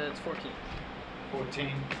 It's 14.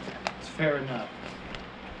 14. It's fair enough.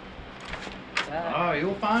 Ah. Oh,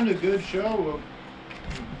 you'll find a good show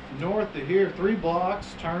north of here, 3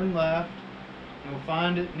 blocks, turn left. You'll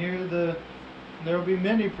find it near the. There'll be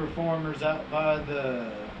many performers out by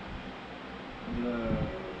the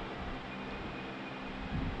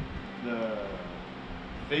the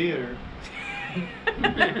theater.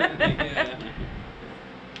 Yeah.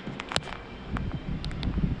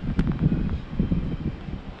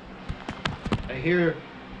 I hear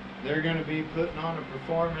they're going to be putting on a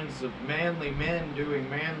performance of manly men doing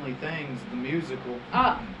manly things, the musical.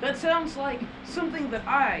 Ah, that sounds like something that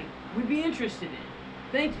I would be interested in.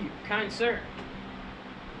 Thank you, kind sir.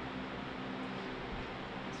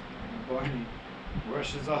 Barney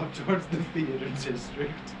rushes off towards the theater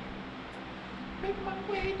district. Make my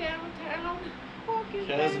way downtown, walking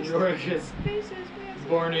Kaz and Yorkus.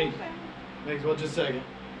 Barney, Maxwell, just a second.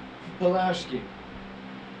 Pulaski,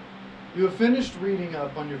 you have finished reading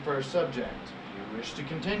up on your first subject. Do you wish to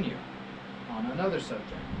continue on another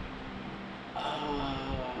subject?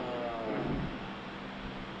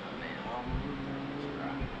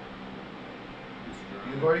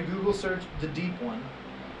 You've already Google searched the deep one.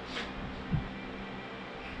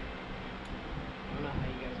 I don't know how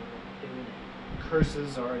you guys are doing it.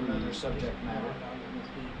 Curses are another subject matter.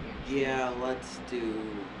 Yeah, let's do.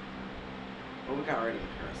 Well, we got rid of the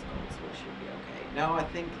curse gold, so it should be okay. No, I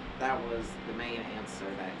think that was the main answer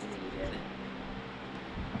that he needed.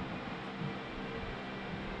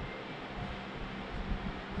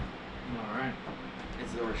 Alright.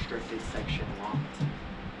 Is the restricted section locked?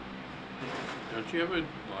 Don't you have a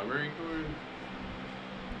library card?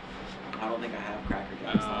 I don't think I have Cracker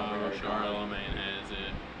Jack's Oh, library card. Charlemagne has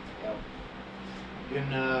it. Yep. You can,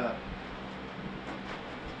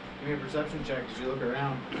 give me a perception check as you look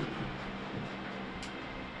around.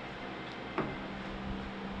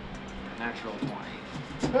 Natural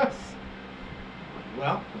 20.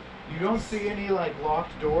 Well, you don't see any like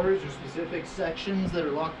locked doors or specific sections that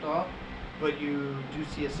are locked off, but you do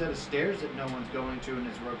see a set of stairs that no one's going to and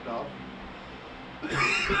is roped off.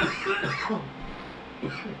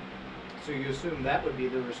 So you assume that would be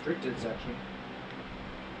the restricted section.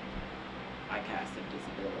 I cast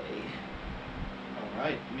invisibility.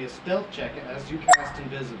 Alright, give me a stealth check as you cast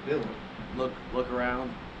invisibility. Look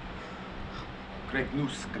around.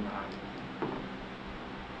 Gregnuskana.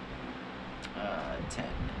 10.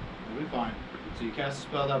 You'll be fine. So you cast a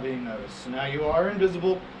spell without being noticed. So now you are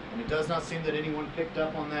invisible, and it does not seem that anyone picked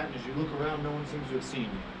up on that, and as you look around, no one seems to have seen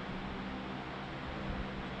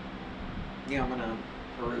you. Yeah, I'm gonna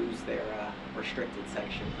peruse their restricted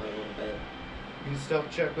section for a little bit. You can stealth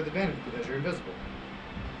check with advantage because you're invisible.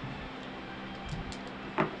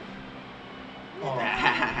 Oh.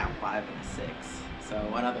 5 and a 6. So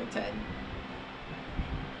another 10.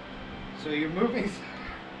 So you're moving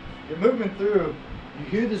through. You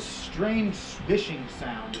hear this strange swishing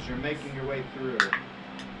sound as you're making your way through.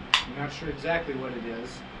 You're not sure exactly what it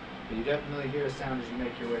is, but you definitely hear a sound as you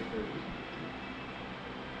make your way through.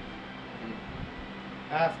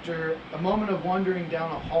 After a moment of wandering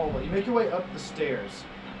down a hallway, you make your way up the stairs,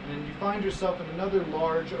 and then you find yourself in another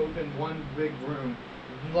large, open, one big room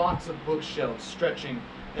with lots of bookshelves stretching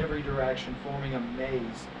every direction, forming a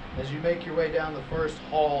maze. As you make your way down the first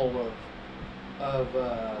hall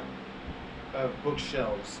of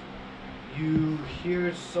bookshelves, you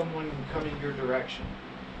hear someone coming your direction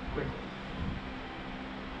quickly.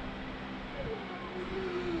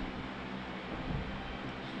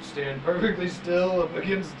 You stand perfectly still up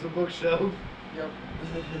against the bookshelf. Yep.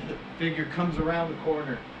 Figure comes around the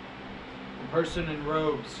corner. A person in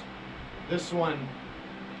robes. This one,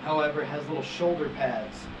 however, has little shoulder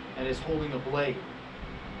pads and is holding a blade.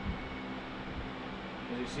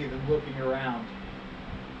 As you see them looking around.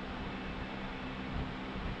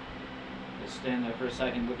 They stand there for a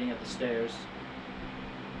second looking at the stairs.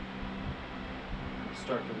 And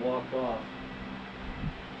start to walk off.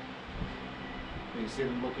 You see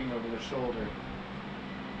them looking over their shoulder.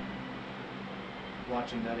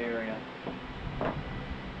 Watching that area.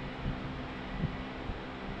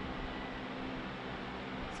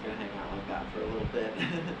 It's gonna hang out like that for a little bit.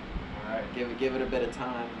 Alright. Give it a bit of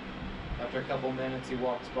time. After a couple minutes, he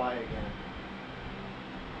walks by again.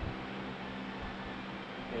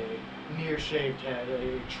 A near-shaved head,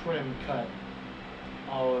 a trim cut,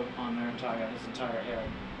 all on his entire head.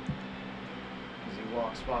 As he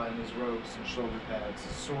walks by in his robes and shoulder pads,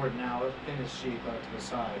 his sword now in his sheath out to the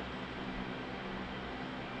side.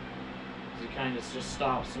 As he kind of just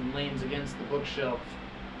stops and leans against the bookshelf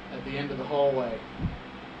at the end of the hallway,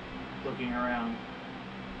 looking around.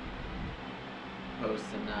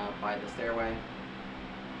 Posting by the stairway.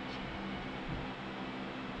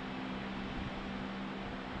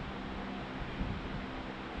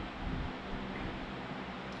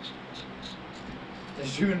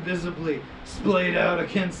 As you invisibly splayed out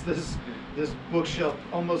against this bookshelf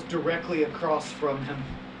almost directly across from him.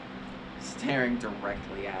 staring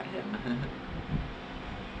directly at him.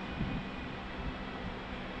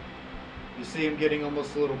 You see him getting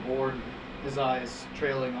almost a little bored, his eyes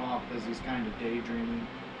trailing off as he's kind of daydreaming.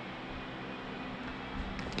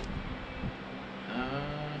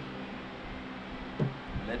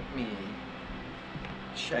 Let me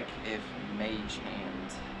check if Mage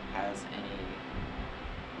Hand has any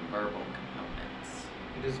verbal components.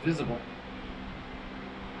 It is visible.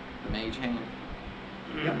 The Mage Hand?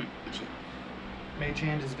 Yep. Mage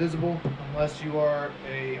Hand is visible unless you are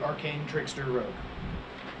a arcane trickster rogue.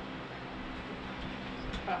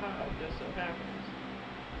 Haha, just so happens.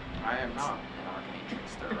 I am not an arcane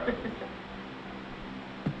trickster rogue.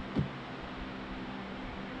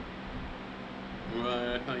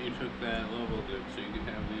 Well, I thought you took that level dip so you could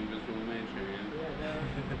have the invisible mage hand. Yeah, no.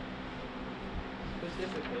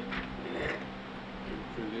 Specifically.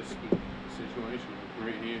 For this situation,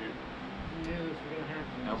 right here. You knew this was gonna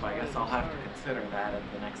happen. Nope, I guess I'll have to consider that at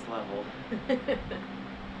the next level.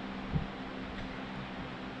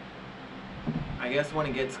 I guess when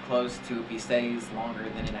it gets close to, if he stays longer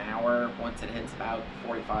than an hour, once it hits about the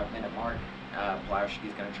 45-minute mark,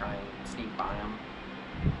 Plowsky's gonna try and sneak by him.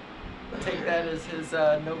 Take that as his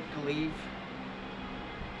note to leave.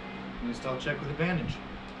 You stealth check with advantage.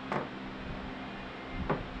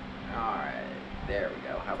 Alright, there we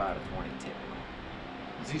go. How about a 20 typical?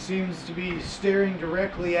 As he seems to be staring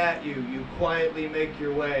directly at you, you quietly make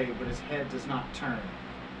your way, but his head does not turn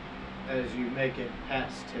as you make it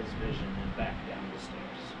past his vision and back down the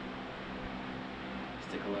stairs.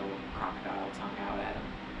 Stick a little crocodile tongue out at him.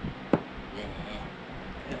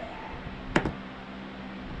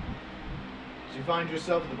 As you find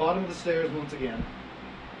yourself at the bottom of the stairs once again.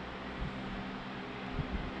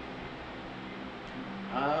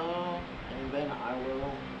 And then I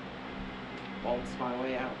will waltz my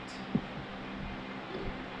way out.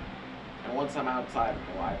 And once I'm outside of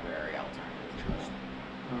the library, I'll turn to the trust.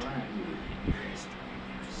 Alright.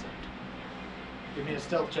 Give me a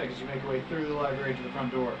stealth check as you make your way through the library to the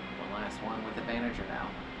front door. One last one with advantage or now?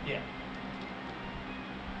 Yeah.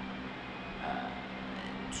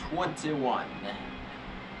 21.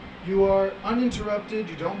 You are uninterrupted,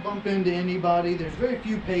 you don't bump into anybody. There's very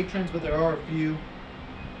few patrons, but there are a few.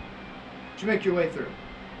 You make your way through.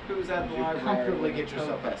 Who's at the You library? comfortably when get the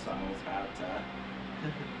yourself Toad outside. Festival's about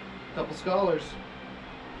Couple scholars.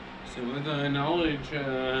 So with the knowledge,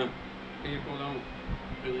 people don't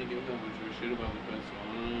really give that much of a shit about the festival. I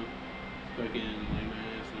don't know. Fucking lame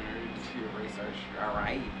ass nerds. do your research.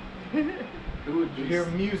 Alright. Who would You be hear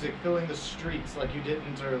music filling the streets like you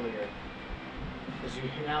didn't earlier. As you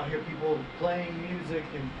now hear people playing music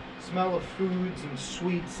and smell of foods and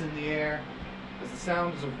sweets in the air, as the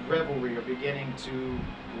sounds of revelry are beginning to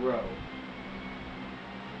grow.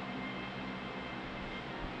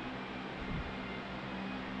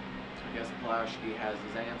 I guess Plowsky has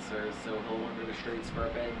his answers, so he'll wander the streets for a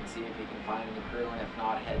bit and see if he can find any crew, and if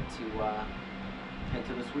not, head to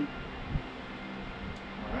the suite.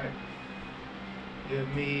 Alright. Give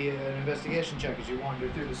me an investigation check as you wander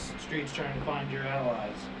through the streets trying to find your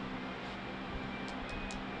allies.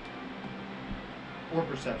 Or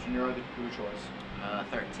perception, your choice.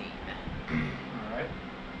 13. Alright.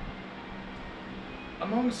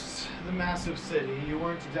 Amongst the massive city, you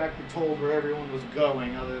weren't exactly told where everyone was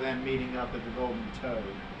going other than meeting up at the Golden Toad.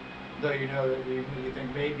 Though you know that you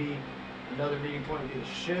think maybe another meeting point would be the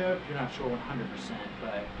ship, you're not sure 100%,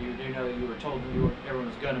 but you do know that you were told that everyone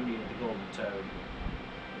was going to meet at the Golden Toad.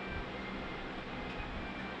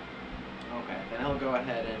 Okay, then he'll go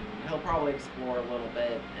ahead and he'll probably explore a little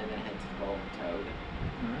bit and then head to the Golden Toad.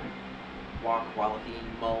 Alright. Walk while he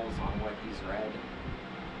mulls on what he's read.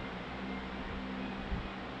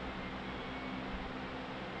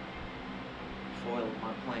 Foiled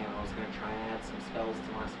my plan. I was going to try and add some spells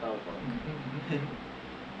to my spell book.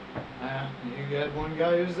 You got one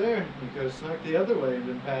guy who's there. You could have snuck the other way and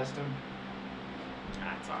been past him.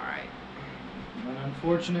 That's alright. An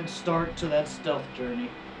unfortunate start to that stealth journey.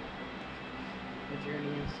 The journey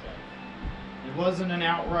and stuff. It wasn't an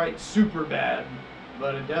outright super bad,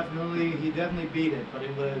 but he definitely beat it, but he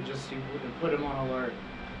would have put him on alert.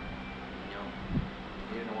 No.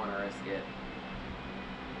 You didn't want to risk it.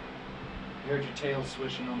 You heard your tail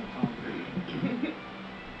swishing on the concrete.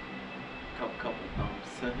 Couple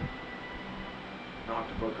thumps.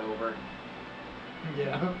 Knocked a book over.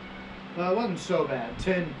 Yeah. Well, it wasn't so bad.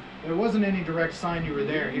 There wasn't any direct sign you were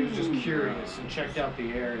there. He was just curious and checked out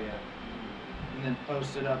the area. And then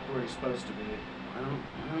posted up where he's supposed to be. Why don't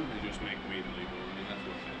they just make me illegal? I mean, that's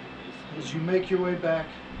what that is. As you make your way back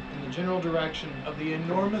in the general direction of the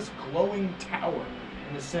enormous glowing tower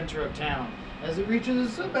in the center of town, As it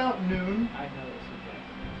reaches about noon, I know it suggests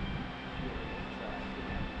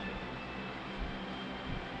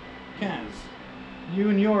Kaz, you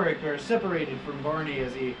and Yorick are separated from Barney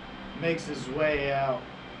as he makes his way out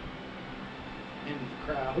into the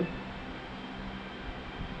crowd.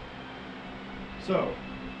 So,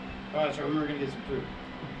 that's right, we were gonna get some food.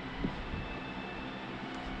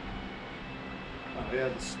 Oh yeah,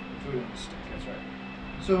 the food on the stick, that's right.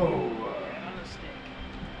 So, right on a stick.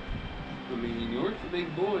 I mean, York's a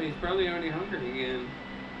big boy. He's probably already hungry again.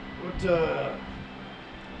 what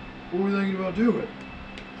were we thinking about doing?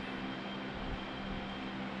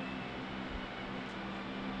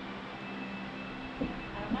 I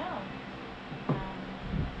don't know. I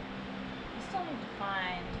still need to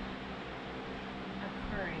find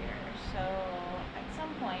a courier, so at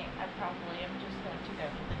some point I probably am just going to go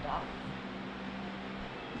to the dock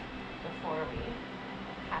before we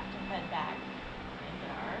have to head back into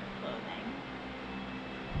our clothing.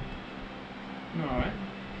 Alright.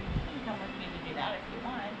 You can come with me to do that if you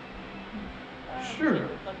want. Sure. We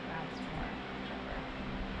could look around some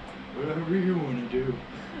more, Whatever you want to do.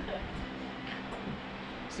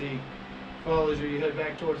 See, follows you. You head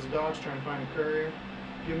back towards the docks, trying to find a courier.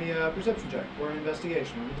 Give me a perception check or an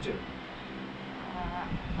investigation, one of the two.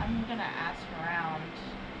 I'm gonna ask around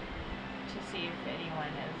to see if anyone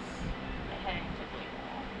is heading to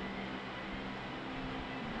Gleamwall.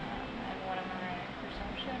 And what am I writing?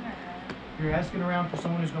 Perception or? If you're asking around for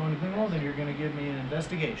someone who's going to Gleamwall, then you're going to give me an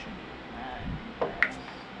investigation.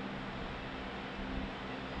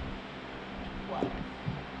 12.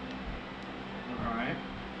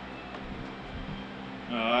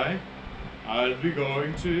 Alright. I'll be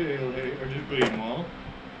going to Gleamwall.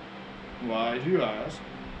 Why do you ask?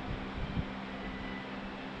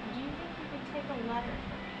 Do you think you could take a letter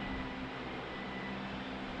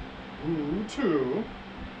for me? Ooh, two.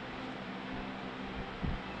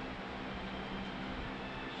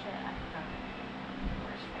 Shit, I forgot.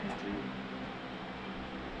 Where's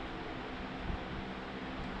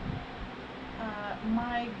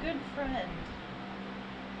my good friend.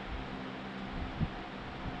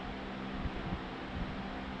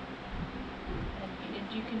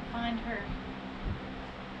 And you can find her.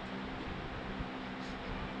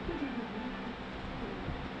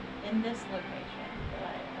 In this location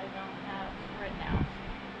that I don't have written out.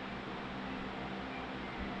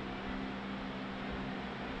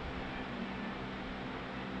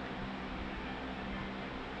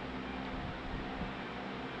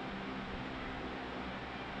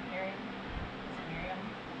 Miriam? Is it Miriam?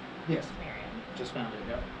 Yes. It's Miriam. Just found it,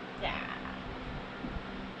 yep. Yeah.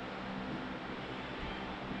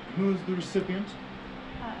 Who is the recipient?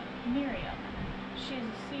 Miriam. She's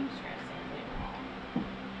a seamstress in Gleamwall.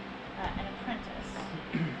 An apprentice.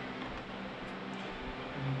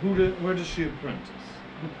 Where does she apprentice?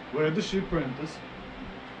 Where does she apprentice?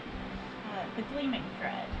 The Gleaming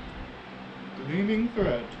Thread. Gleaming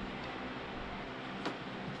thread.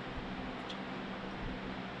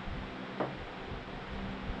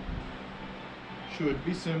 Should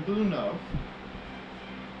be simple enough.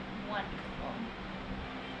 Wonderful.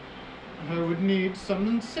 I would need some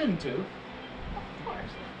incentive. Of course,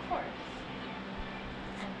 of course.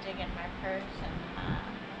 And dig in my purse and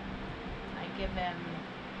I give him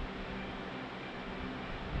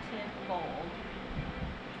 10 gold.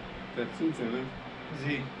 That's incentive.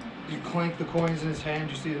 You clank the coins in his hand,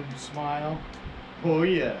 you see him smile. Oh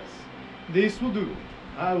yes, this will do.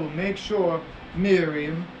 I will make sure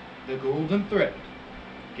Miriam, the golden thread,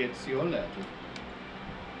 gets your letter.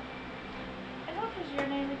 And what was your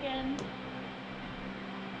name again?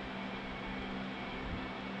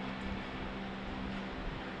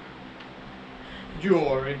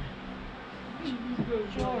 Jory.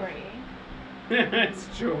 Jory. That's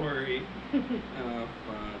Jory. Oh,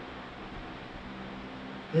 fuck.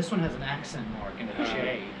 This one has an accent mark and a Oh.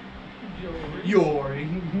 J. Jory. Jory.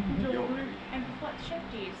 And what ship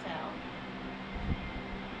do you sell?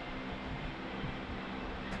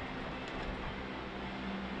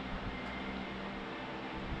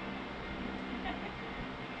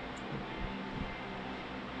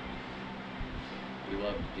 We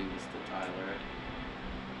love to do this to Tyler.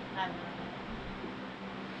 I don't know.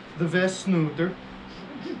 The Vesnooter.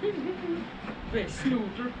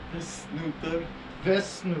 Vesnooter. The snooter.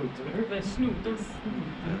 Vesnooter. Vesnooter.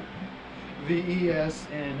 Vesnooter.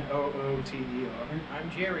 I'm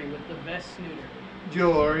Jerry with the Vesnooter.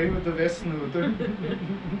 Jory with the Vesnooter.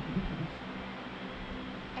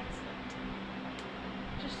 Excellent.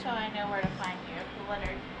 Just so I know where to find you if the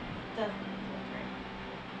letter doesn't deliver.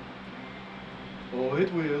 Oh,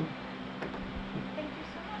 it will. Thank you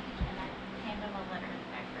so much. And I hand him a letter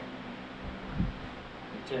that I've written.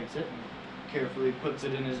 takes it and carefully puts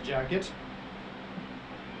it in his jacket.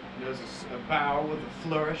 Does a bow with a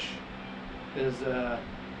flourish. He is so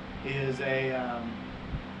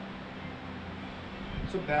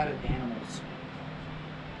bad at animals.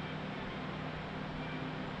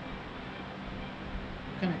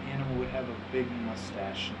 What kind of animal would have a big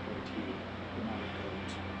mustache and goatee, but not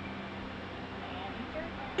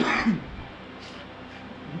a goat?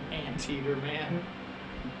 Anteater man.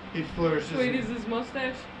 He flourishes. Wait, is his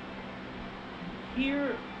mustache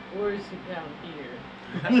here or is it down here?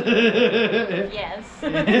 Yes.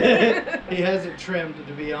 He has it trimmed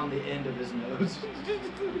to be on the end of his nose.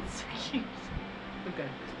 It's cute. Okay.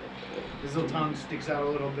 His little tongue sticks out a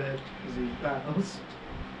little bit as he bows.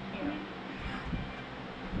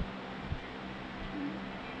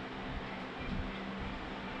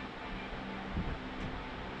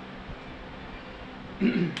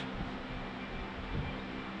 Give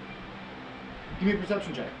me a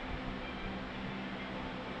perception check.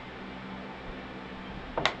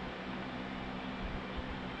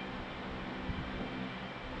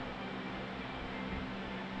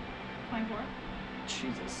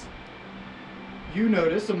 Jesus. You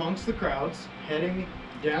notice amongst the crowds, heading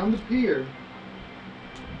down the pier,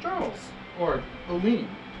 Charles, or Oline,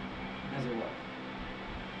 as it were.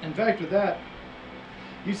 In fact, with that,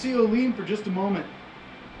 you see Oline for just a moment.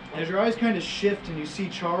 As your eyes kind of shift and you see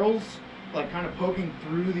Charles, like kind of poking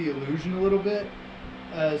through the illusion a little bit,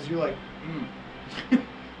 as you're like,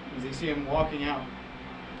 as you see him walking out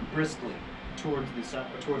briskly towards the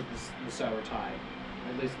Sour Tide,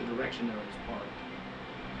 at least the direction of his park.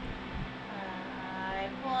 I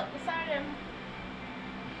pull up beside him.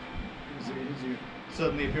 As you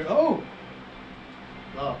suddenly appear, oh,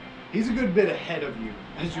 he's a good bit ahead of you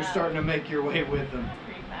as you're starting to make your way with him. That's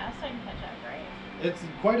pretty fast. I can catch up, right? It's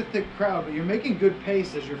quite a thick crowd, but you're making good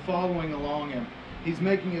pace as you're following along him. He's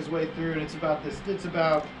making his way through, and it's about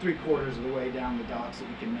 3/4 of the way down the docks that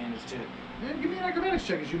you can manage to. And give me an acrobatics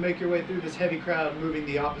check as you make your way through this heavy crowd moving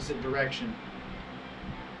the opposite direction.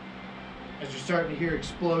 As you're starting to hear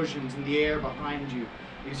explosions in the air behind you,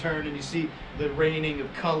 you turn and you see the raining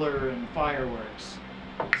of color and fireworks.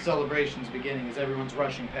 Celebrations beginning as everyone's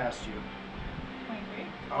rushing past you. 23.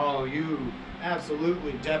 Oh, you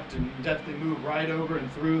absolutely deftly move right over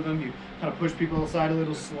and through them. You kind of push people aside a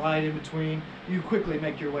little, slide in between. You quickly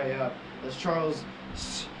make your way up as Charles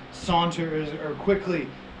saunters or quickly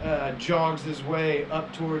jogs his way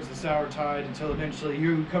up towards the Sour Tide until eventually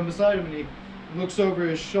you come beside him and he looks over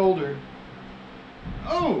his shoulder.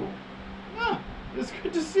 Oh, it's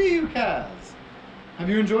good to see you, Kaz. Have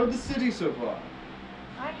you enjoyed the city so far?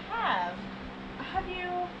 I have. Have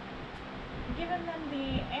you given them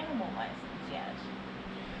the animal license yet?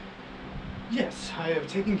 Yes, I have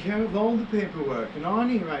taken care of all the paperwork, and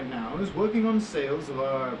Arnie right now is working on sales of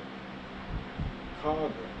our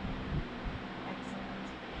cargo. Excellent.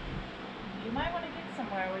 You might want to get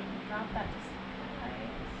somewhere where you can drop that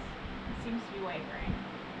disguise. It seems to be wavering.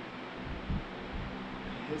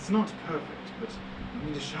 It's not perfect, but you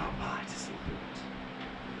need a sharp eye to see through it.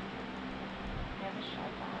 You have a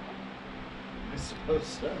sharp eye. I suppose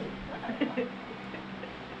so.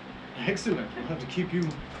 Excellent. We'll have to keep you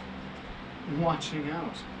watching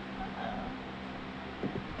out.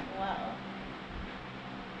 Well.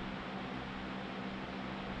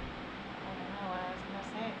 I don't know what I was gonna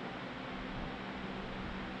say.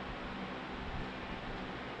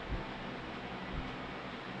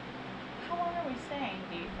 How long are we staying,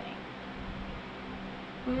 do you think?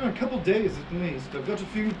 A couple days at least. I've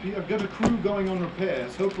got a crew going on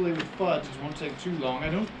repairs. Hopefully with Fudge it won't take too long.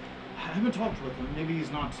 I haven't talked with him. Maybe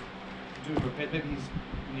he's not doing repair. Maybe he's,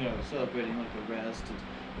 celebrating like the rest.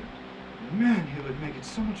 And, man, he would make it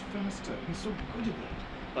so much faster. He's so good at that.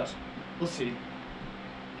 But we'll see.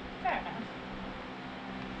 Fair enough.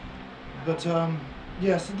 But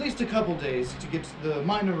yes, at least a couple days to get the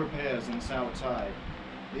minor repairs on the Sour Tide.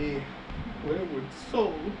 The wayward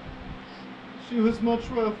soul. She was much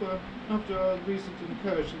rougher after our recent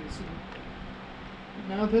incursions, and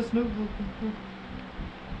now there's no hope in her.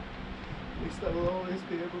 At least I will always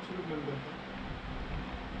be able to remember her.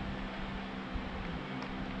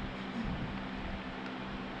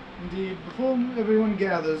 Indeed, before everyone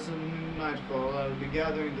gathers in nightfall, I will be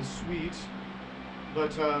gathering the suite.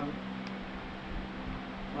 But, well,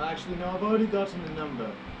 actually, no, I've already gotten the number.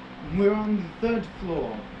 We're on the 3rd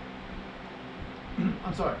floor.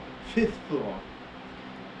 I'm sorry, 5th floor.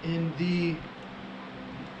 In the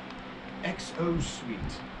XO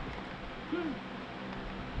suite.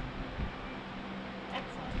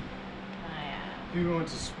 Excellent. If you want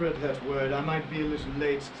to spread that word, I might be a little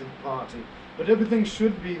late to the party, but everything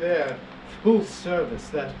should be there full service,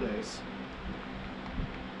 that place.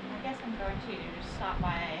 I guess I'm going to stop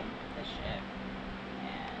by the ship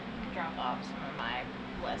and drop off some of my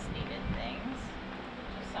less needed things.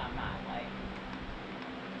 Just so I'm not like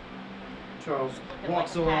Charles looking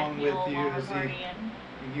walks like a pack along with mule you while as we're partying.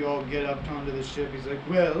 you all get up onto the ship. He's like,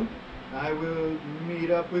 well, I will meet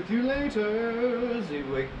up with you later. As he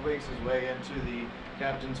wakes his way into the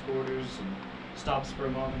captain's quarters and stops for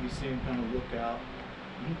a moment. You see him kind of look out.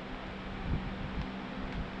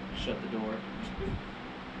 Shut the door.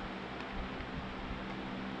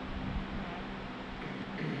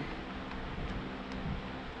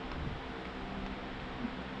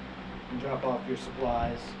 And drop off your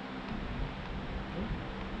supplies.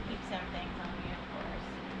 Keep some things on me, of course.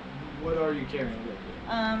 What are you carrying with you?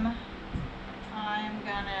 I'm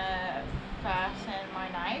gonna fasten my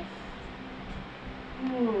knife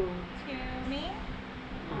to me.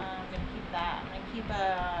 I'm gonna keep that. I'm gonna keep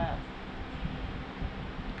a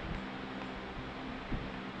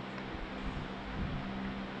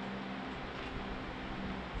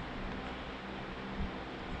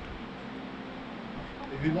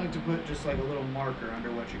If you'd like to put just like a little marker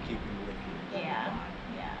under what you're keeping with you. that'd be yeah. fine.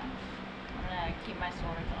 I'm gonna keep my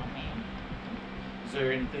swords on me. Is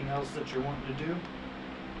there anything else that you're wanting to do?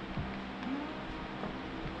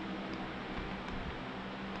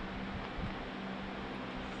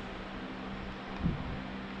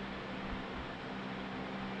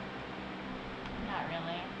 Not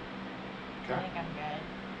really. I think I'm good.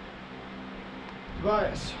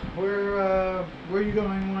 Tobias, where are you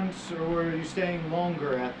going once, or were you staying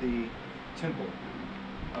longer at the temple,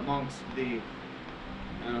 amongst the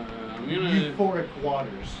I'm gonna euphoric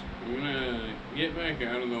waters? I'm gonna get back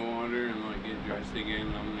out of the water and like get dressed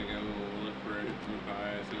again. I'm gonna go look for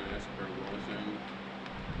Matthias and ask for a blessing.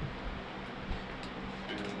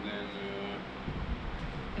 And then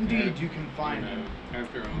Indeed, you can find him.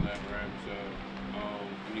 after all that wraps up, I'll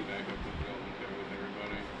meet back up with Golden Toe with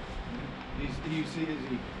everybody. You see as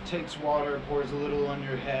he takes water, pours a little on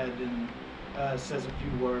your head, and says a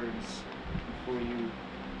few words before you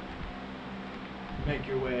make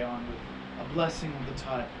your way on with a blessing of the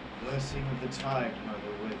tide. Blessing of the tide,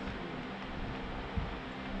 mother, with you.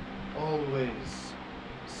 Always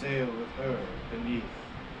sail with her beneath.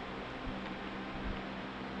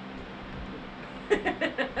 Is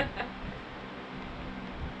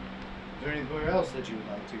there anywhere else that you would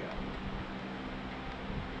like to go?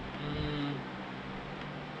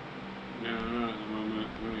 No, not at the moment.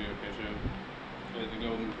 I'm gonna go catch up at the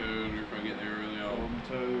Golden Toad, or if I get there early, I'll. Golden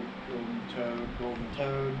toad, golden toad, golden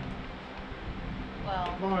toad. Well,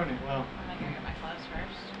 Morning. Well, I'm gonna go get my clothes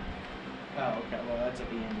first. oh, okay. Well, that's at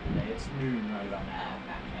the end of the day. It's noon right about Oh, now.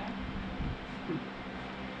 gotcha.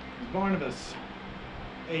 Barnabas,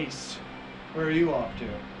 Ace, where are you off to?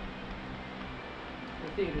 The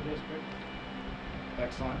theater district.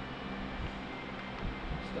 Excellent.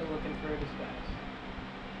 Still looking for a disguise.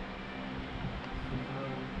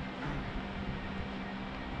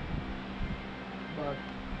 But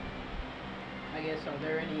I guess, are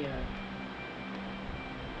there any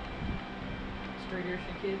Street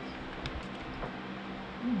Urchin kids?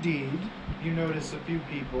 Indeed, you notice a few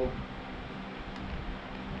people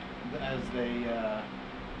as they,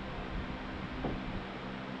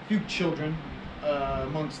 few children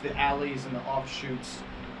amongst the alleys and the offshoots,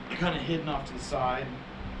 kind of hidden off to the side.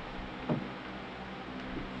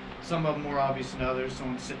 Some of them more obvious than others.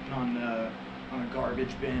 Someone sitting on a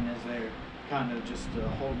garbage bin as they're kind of just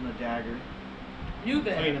holding a dagger, You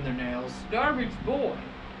there, cleaning their nails. garbage boy.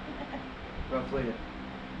 Roughly,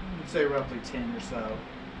 you'd say roughly 10 or so,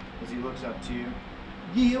 as he looks up to you.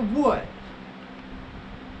 Yeah, what?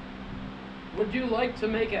 Would you like to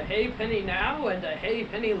make a hay penny now and a hay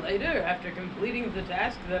penny later after completing the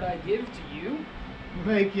task that I give to you?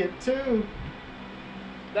 Make it two.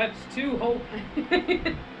 That's 2 whole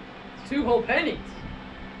pennies. 2 whole pennies.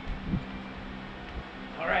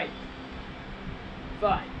 Alright.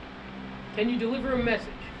 Fine. Can you deliver a message?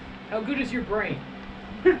 How good is your brain?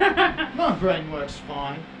 My brain works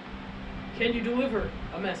fine. Can you deliver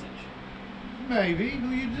a message? Maybe. Who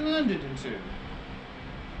you landed into?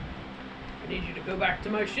 I need you to go back to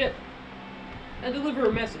my ship and deliver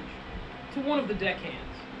a message to one of the deckhands.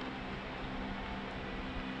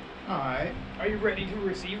 Alright. Are you ready to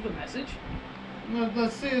receive the message?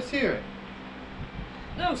 Let's see us hear it.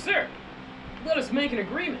 No, sir. Let us make an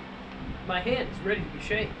agreement. My hand is ready to be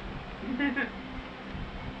shaken.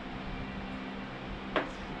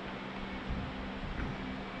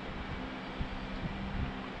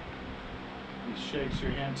 He shakes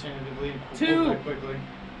your hand tentatively and pulls Two. back quickly.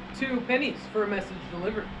 2 pennies for a message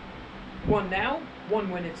delivered. 1 now, 1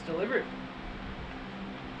 when it's delivered.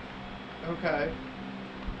 Okay.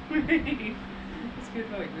 This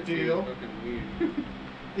kid's like, this Deal. is fucking weird.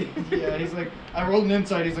 Yeah, he's like, I rolled an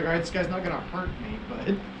insight. He's like, all right, this guy's not gonna hurt me, but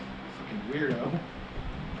fucking weirdo.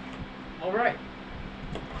 All right.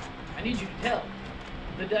 I need you to tell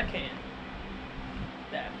the deckhand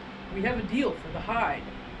that we have a deal for the hide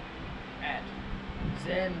at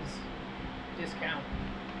Zen's discount.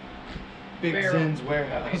 Big Barrel. Zen's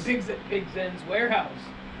warehouse. Big Zen's warehouse.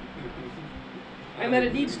 And that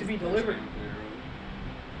it needs to be delivered.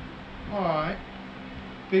 All right.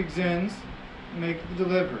 Big Zen's make the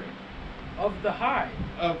delivery Of the hide.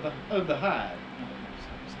 of the hide. Oh,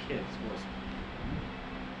 this kid's voice.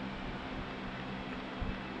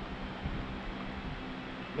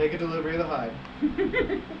 Make a delivery of the hide.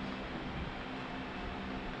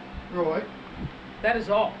 Roy, That is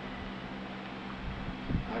all.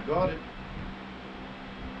 I got it.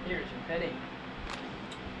 Here's your penny.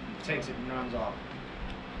 Takes it and runs off.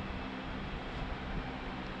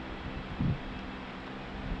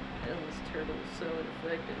 Hell, this turtle is so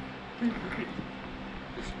ineffective.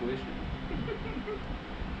 Just squish it.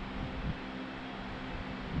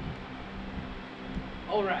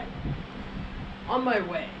 All right. On my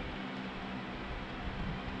way.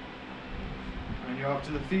 And you're off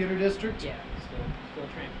to the theater district? Yeah, still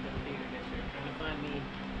tramping to the theater district, trying to find me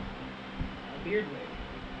a beard wig.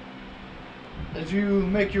 As you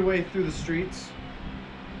make your way through the streets,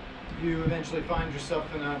 you eventually find yourself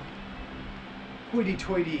in a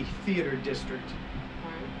hoity-toity theater district.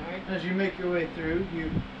 Alright. As you make your way through,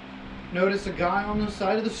 you notice a guy on the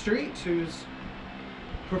side of the street who's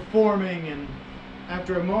performing, and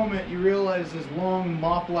after a moment you realize his long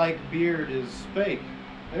mop-like beard is fake.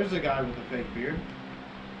 There's a guy with a fake beard.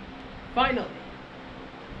 Finally.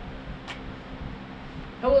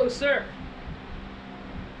 Hello, sir.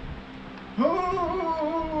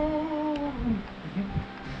 Oh!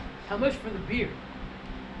 How much for the beard?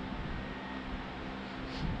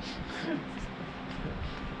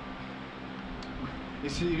 You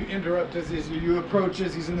see, you interrupt as you approach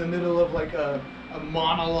as he's in the middle of like a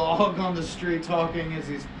monologue on the street talking as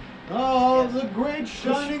he's, oh, Yes. the great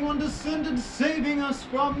shining one descended, saving us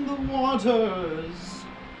from the waters.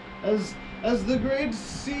 As the great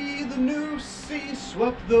sea, the new sea,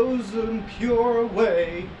 swept those impure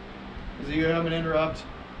away. As you have an interrupt.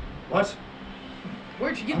 What?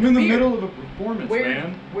 Where'd you get I'm the in the beard? middle of a performance,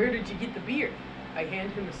 man. Where did you get the beard? I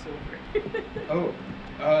hand him a silver. Oh,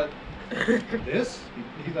 this?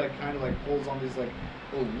 He like kind of like pulls on these like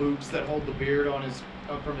little loops that hold the beard on his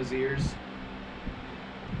up from his ears.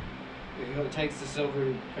 He takes the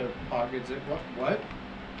silver, kind of pockets it. What?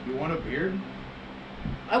 You want a beard?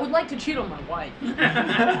 I would like to cheat on my wife.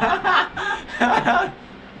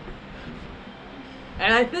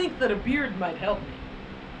 And I think that a beard might help me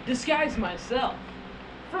disguise myself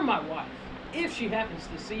from my wife if she happens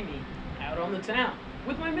to see me out on the town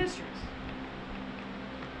with my mistress.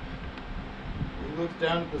 He looks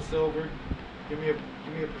down at the silver. Give me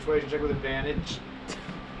a persuasion check with advantage.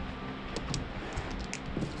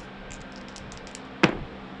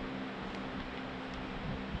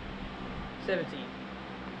 $17.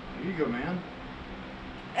 Here you go, man.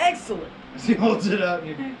 Excellent. As he holds it up,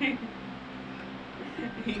 you,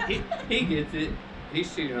 He gets it.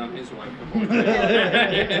 He's cheating on his wife before.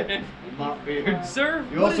 mop beard. Sir,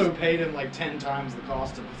 You what also is- paid him like 10 times the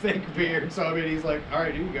cost of a fake beard, so I mean, he's like, all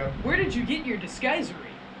right, here you go. where did you get your disguisery?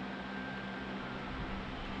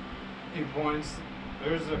 He points.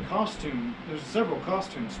 There's several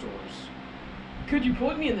costume stores. Could you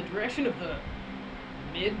point me in the direction of the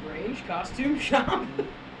mid-range costume shop?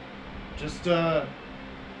 Just take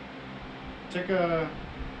a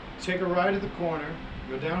right at the corner.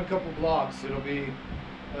 Go down a couple blocks. It'll be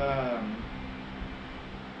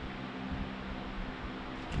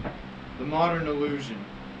the modern illusion,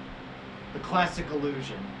 the classic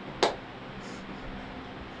illusion.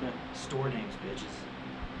 Store names, bitches.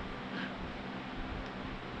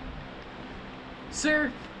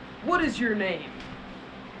 Sir, what is your name?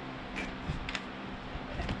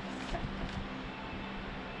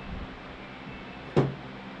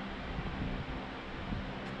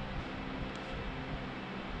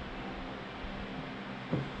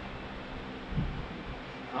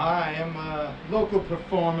 I am a local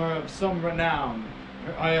performer of some renown.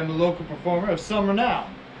 I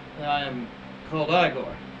am called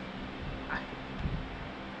Igor.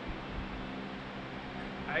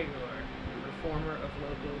 Igor, reformer of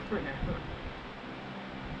local renown.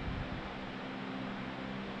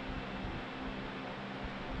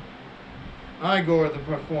 Igor the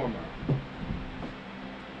performer.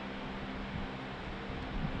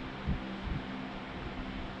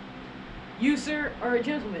 You, sir, are a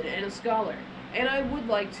gentleman and a scholar, and I would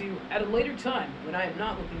like to, at a later time, when I am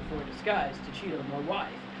not looking for a disguise to cheat on my wife,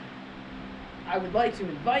 I would like to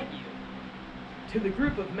invite you to the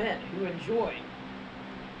group of men who enjoy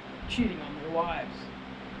cheating on their wives.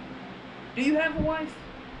 Do you have a wife?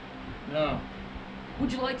 No.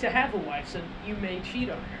 Would you like to have a wife so you may cheat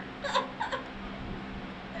on her?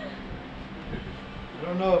 I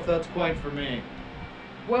don't know if that's quite for me.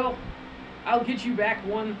 Well, I'll get you back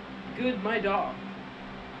one good my dog.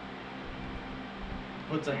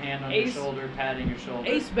 Puts a hand on Ace. your shoulder, patting your shoulder.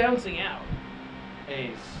 Ace bouncing out.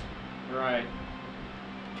 Ace. Right.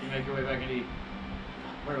 You make your way back and eat.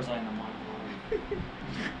 Where was I in the monologue?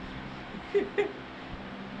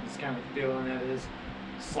 Just kind of feeling that is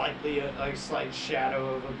slightly a slight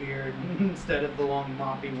shadow of a beard instead of the long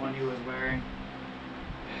moppy one he was wearing.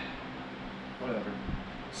 Whatever.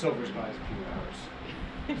 Silver's buys a few hours.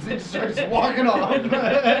 It starts walking off.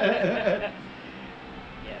 Yes.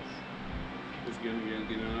 It's gonna get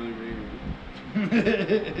another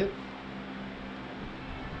reading.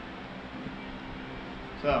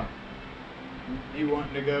 So, you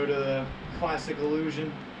wanting to go to the Classic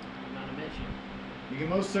Illusion? I'm on a mission. You can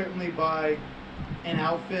most certainly buy an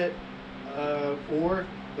outfit, or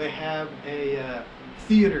they have a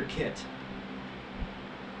theater kit.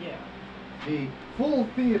 Yeah. The full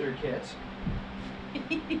theater kit.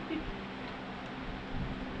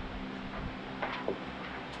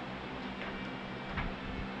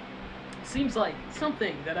 Seems like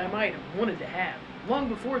something that I might have wanted to have long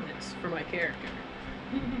before this for my character.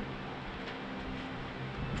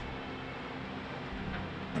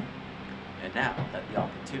 And now that the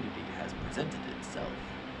opportunity has presented itself,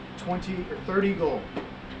 20 or 30 gold.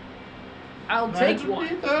 I'll take Imagine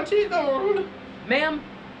one. 30 gold. Ma'am,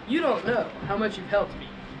 you don't know how much you've helped me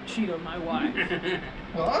cheat on my wife.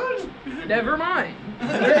 What? Never mind.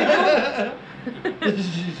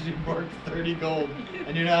 You worked 30 gold,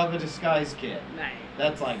 and you now have a disguise kit. Nice.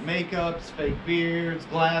 That's like makeups, fake beards,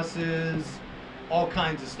 glasses, all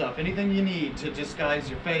kinds of stuff. Anything you need to disguise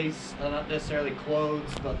your face, not necessarily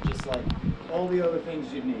clothes, but just like all the other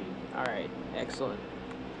things you need. All right. Excellent.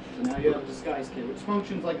 So now you have a disguise kit, which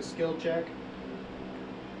functions like a skill check,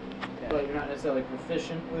 but you're not necessarily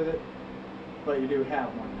proficient with it. But you do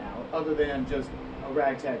have one now, other than just a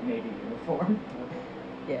ragtag Navy uniform.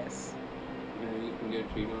 Yes. Yeah, you can go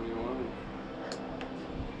cheat on your wife.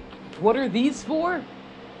 What are these for?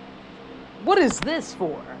 What is this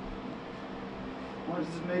for? One is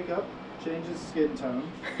makeup, changes skin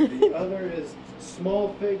tone. The other is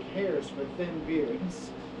small fake hairs for thin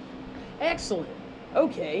beards. Excellent.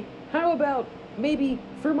 Okay. How about maybe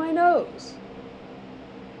for my nose?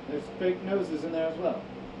 There's fake noses in there as well.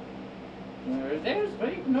 There's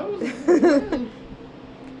fake noses as well.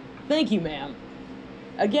 Thank you, ma'am.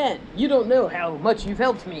 Again, you don't know how much you've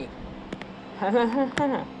helped me. Ha ha ha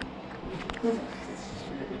ha.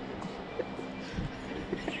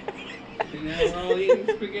 And now we're all eating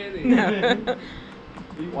spaghetti.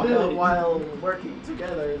 While working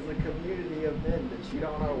together as a community of men that you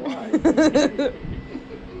don't know why.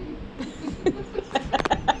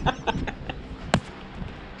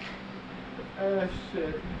 Oh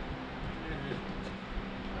shit.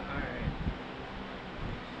 Alright.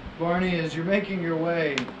 Barney, as you're making your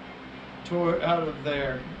way out of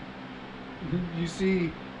there, you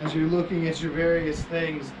see, as you're looking at your various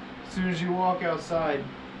things, as soon as you walk outside, a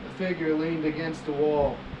figure leaned against the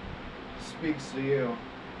wall speaks to you.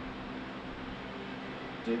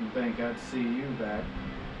 Didn't think I'd see you back.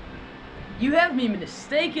 You have me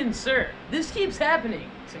mistaken, sir. This keeps happening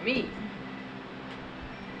to me.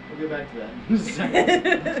 We'll get back to that in a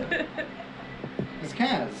second. Miss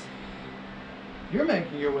Kaz, you're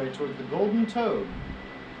making your way towards the Golden Toad.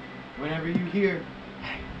 Whenever you hear,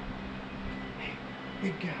 hey,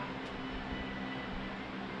 big guy.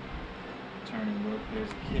 Turn and look, there's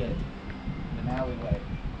a kid in an alleyway,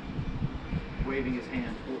 waving his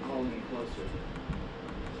hand, calling you closer.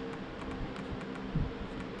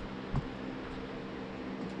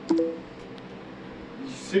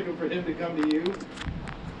 You signal for him to come to you?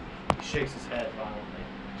 He shakes his head violently.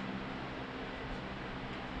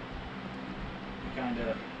 He kind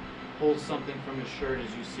of pulls something from his shirt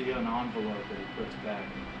as you see an envelope that he puts back.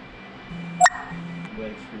 He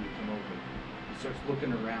waits for you to come over. He starts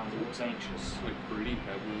looking around. He looks anxious. Like Fruity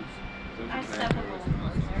Pebbles. I Something step a like little that.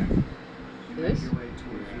 closer. You This? make your way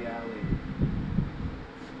towards the alley.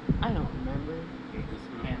 I don't remember. It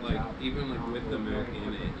smells Hands like, out. even like with the milk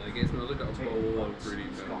in it, like it smells like a Take bowl of notes. Fruity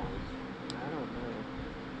It's Pebbles. I don't know.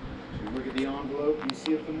 So you look at the envelope, you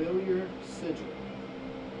see a familiar sigil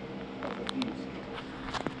of the thieves.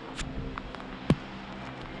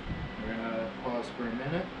 We're gonna for a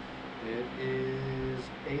minute. It is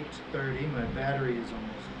 8:30. My battery is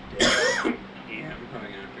almost dead. Yeah, I'm probably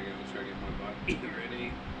gonna have to go start getting my body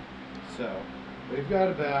ready. So, we've got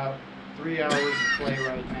about 3 hours of play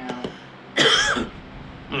right now.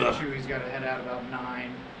 Chewy's got to head out about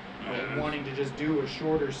 9. Are we wanting to just do a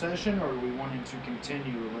shorter session, or are we wanting to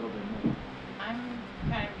continue a little bit more? I'm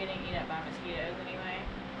kind of getting eaten up by mosquitoes anyway.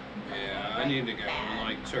 Yeah, I need to go and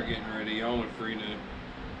like start getting ready. Y'all are free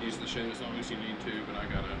to use the shed as long as you need to, but I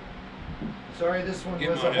gotta. Sorry, this one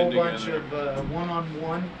Get was my a whole head bunch together. of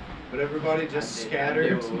one-on-one, but everybody just I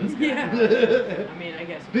scattered. knew it was Yeah. I mean, I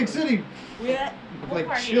guess. Big city, Yeah. like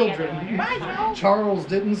party children. together later. Bye, y'all. Charles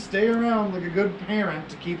didn't stay around like a good parent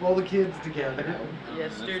to keep all the kids together.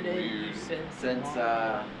 Yesterday you weird. said. Since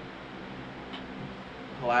tomorrow.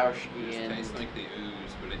 Pulowski It and tastes like the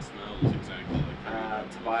ooze, but it smells exactly like the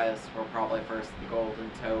Tobias were probably first the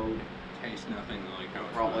Golden Toad, tastes nothing like how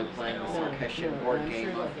it probably smells playing at the all. percussion and board I'm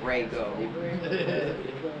game sure, of like, Rago. flavoring of the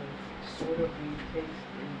sort of weed taste is.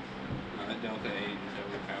 Delta 8 is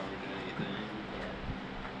overpowered to anything.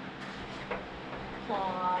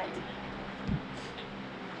 Plot.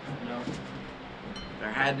 No.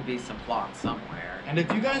 There had to be some plot somewhere. And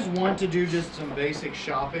if you guys want to do just some basic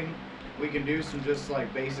shopping, we can do some just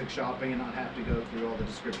like basic shopping and not have to go through all the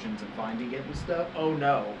descriptions and finding it and stuff. Oh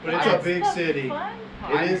no! But it's That's a big the city. fun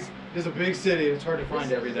part. It is a big city. It's hard to find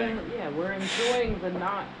This is, everything. yeah, we're enjoying the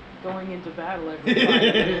not going into battle every 5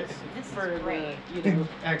 minutes This is for great. the, you know,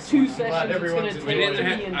 Excellent. 2 I'm glad sessions it's everyone's gonna We take didn't, to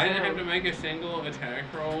enjoying be it. in I didn't have to town. make a single attack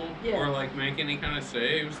roll Yeah. or like make any kind of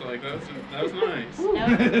saves. Like that was nice. No,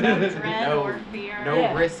 no dread No- or fear. No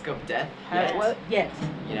Yeah. risk of death. Have what? Yes.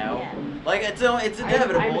 You know, Yeah. like it's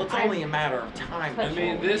inevitable. I'm- it's only a matter of time. I touching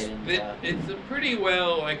mean, before we this get into- it's a pretty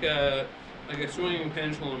well like a swinging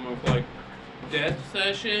pendulum of like death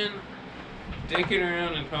session, dicking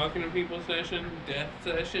around and talking to people session, death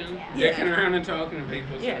session, Yeah. dicking around and talking to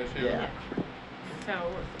people Yeah. session. Yeah. That's how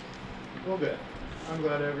it works. Well, good. I'm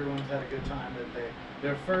glad everyone's had a good time at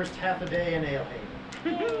their first half a day in Ale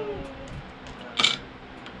Haven.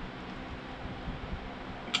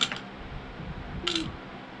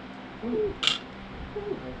 Ooh.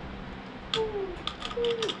 Oh,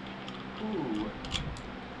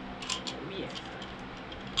 yeah.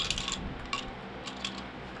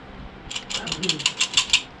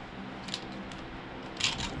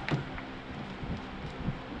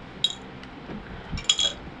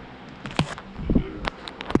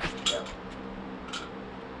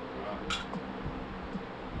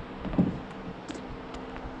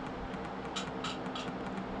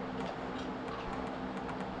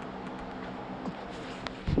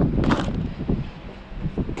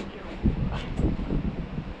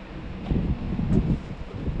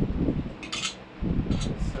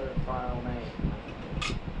 File name.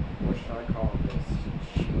 What should I call this?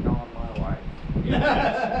 Cheat on my wife.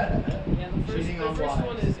 Yeah, the Cheating first on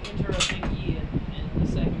one wives. is interrupting Ian, and the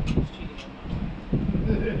second one is cheating on my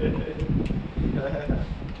wife.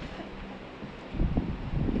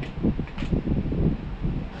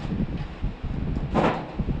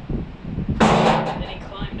 And then he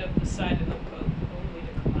climbed up the side of the boat, only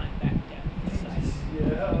to climb back down the side.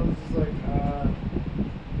 Yeah, I was just like,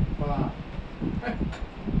 wow.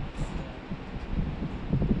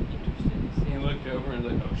 Interesting to see. He looked over and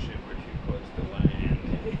was like, "Oh shit, we're too close to land."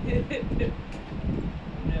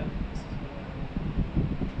 No, this is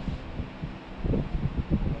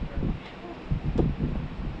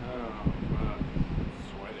Oh fuck,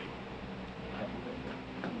 sweating.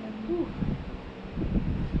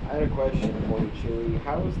 I had a question for you, Chewy.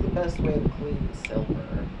 How is the best way to clean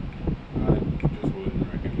silver? I just wouldn't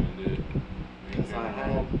recommend it. Because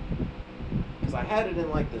I had it in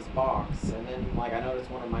like this box, and then like I noticed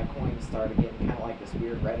one of my coins started getting kind of like this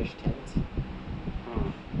weird reddish tint.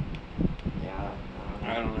 Huh. Yeah.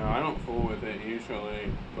 I don't know. I don't fool with it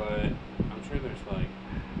usually, but I'm sure there's like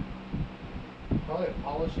Probably a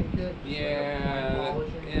polishing kit. just like a coin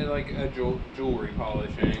polishing. yeah, like a jewelry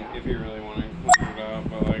polishing Yeah. if you really want to clean it up.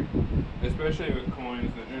 But like, especially with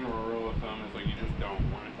coins, the general rule of thumb is like you just don't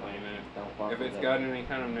want to clean it. Don't fuck If with it's it. got any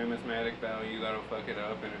kind of numismatic value, that'll fuck it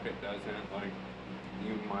up, and if it doesn't, like,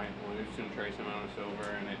 you might lose some trace amount of silver,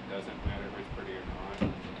 and it doesn't matter if it's pretty or not.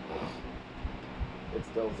 It's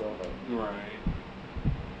still silver. Right.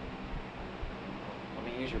 Let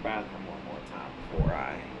me use your bathroom one more time before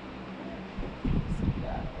I see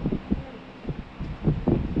that.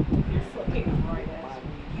 You're fucking right ass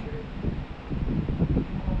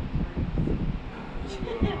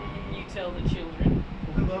You tell the children.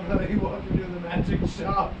 I love how you walk into the magic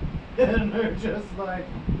shop and they're just like,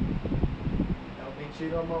 help me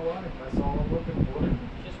cheat on my wife. That's all I'm looking for.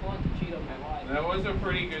 Just want to cheat on my wife. That was a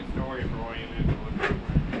pretty good story for what you did to look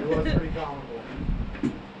for. It was pretty comical.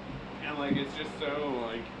 And like, it's just so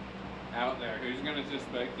like out there. Who's gonna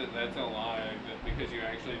suspect that that's a lie? That because you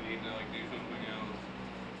actually need to like do something else.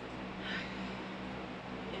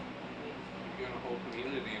 You got a whole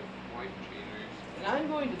community of wife cheaters. And I'm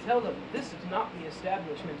going to tell them this is not the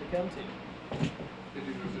establishment to come to. Because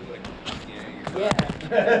you're just like, yeah,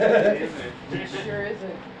 Yeah. It sure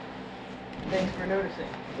isn't. Thanks for noticing.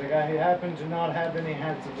 Like I happen to not have any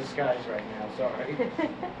hats of disguise right now, sorry.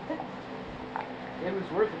 It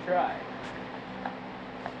was worth a try.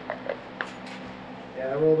 Yeah,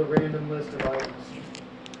 I rolled a random list of items.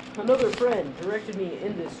 Another friend directed me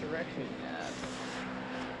in this direction.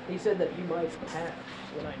 He said that you might have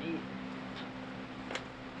what I need.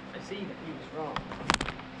 I see that he was wrong.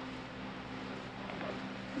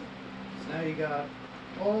 So now you got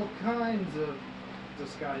all kinds of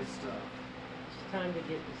disguise stuff. It's time to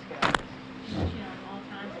get disguised. You know, all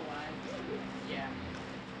kinds of wives. Yeah.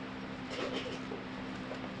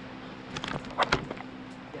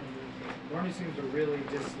 Barney seems to really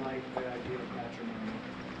dislike the idea of matrimony.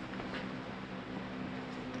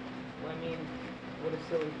 Well, I mean, what a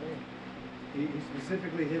silly thing. He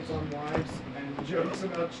specifically hits on wives and jokes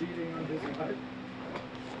about cheating on his wife.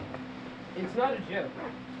 It's not a joke.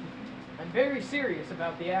 I'm very serious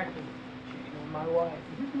about the act of cheating on my wife.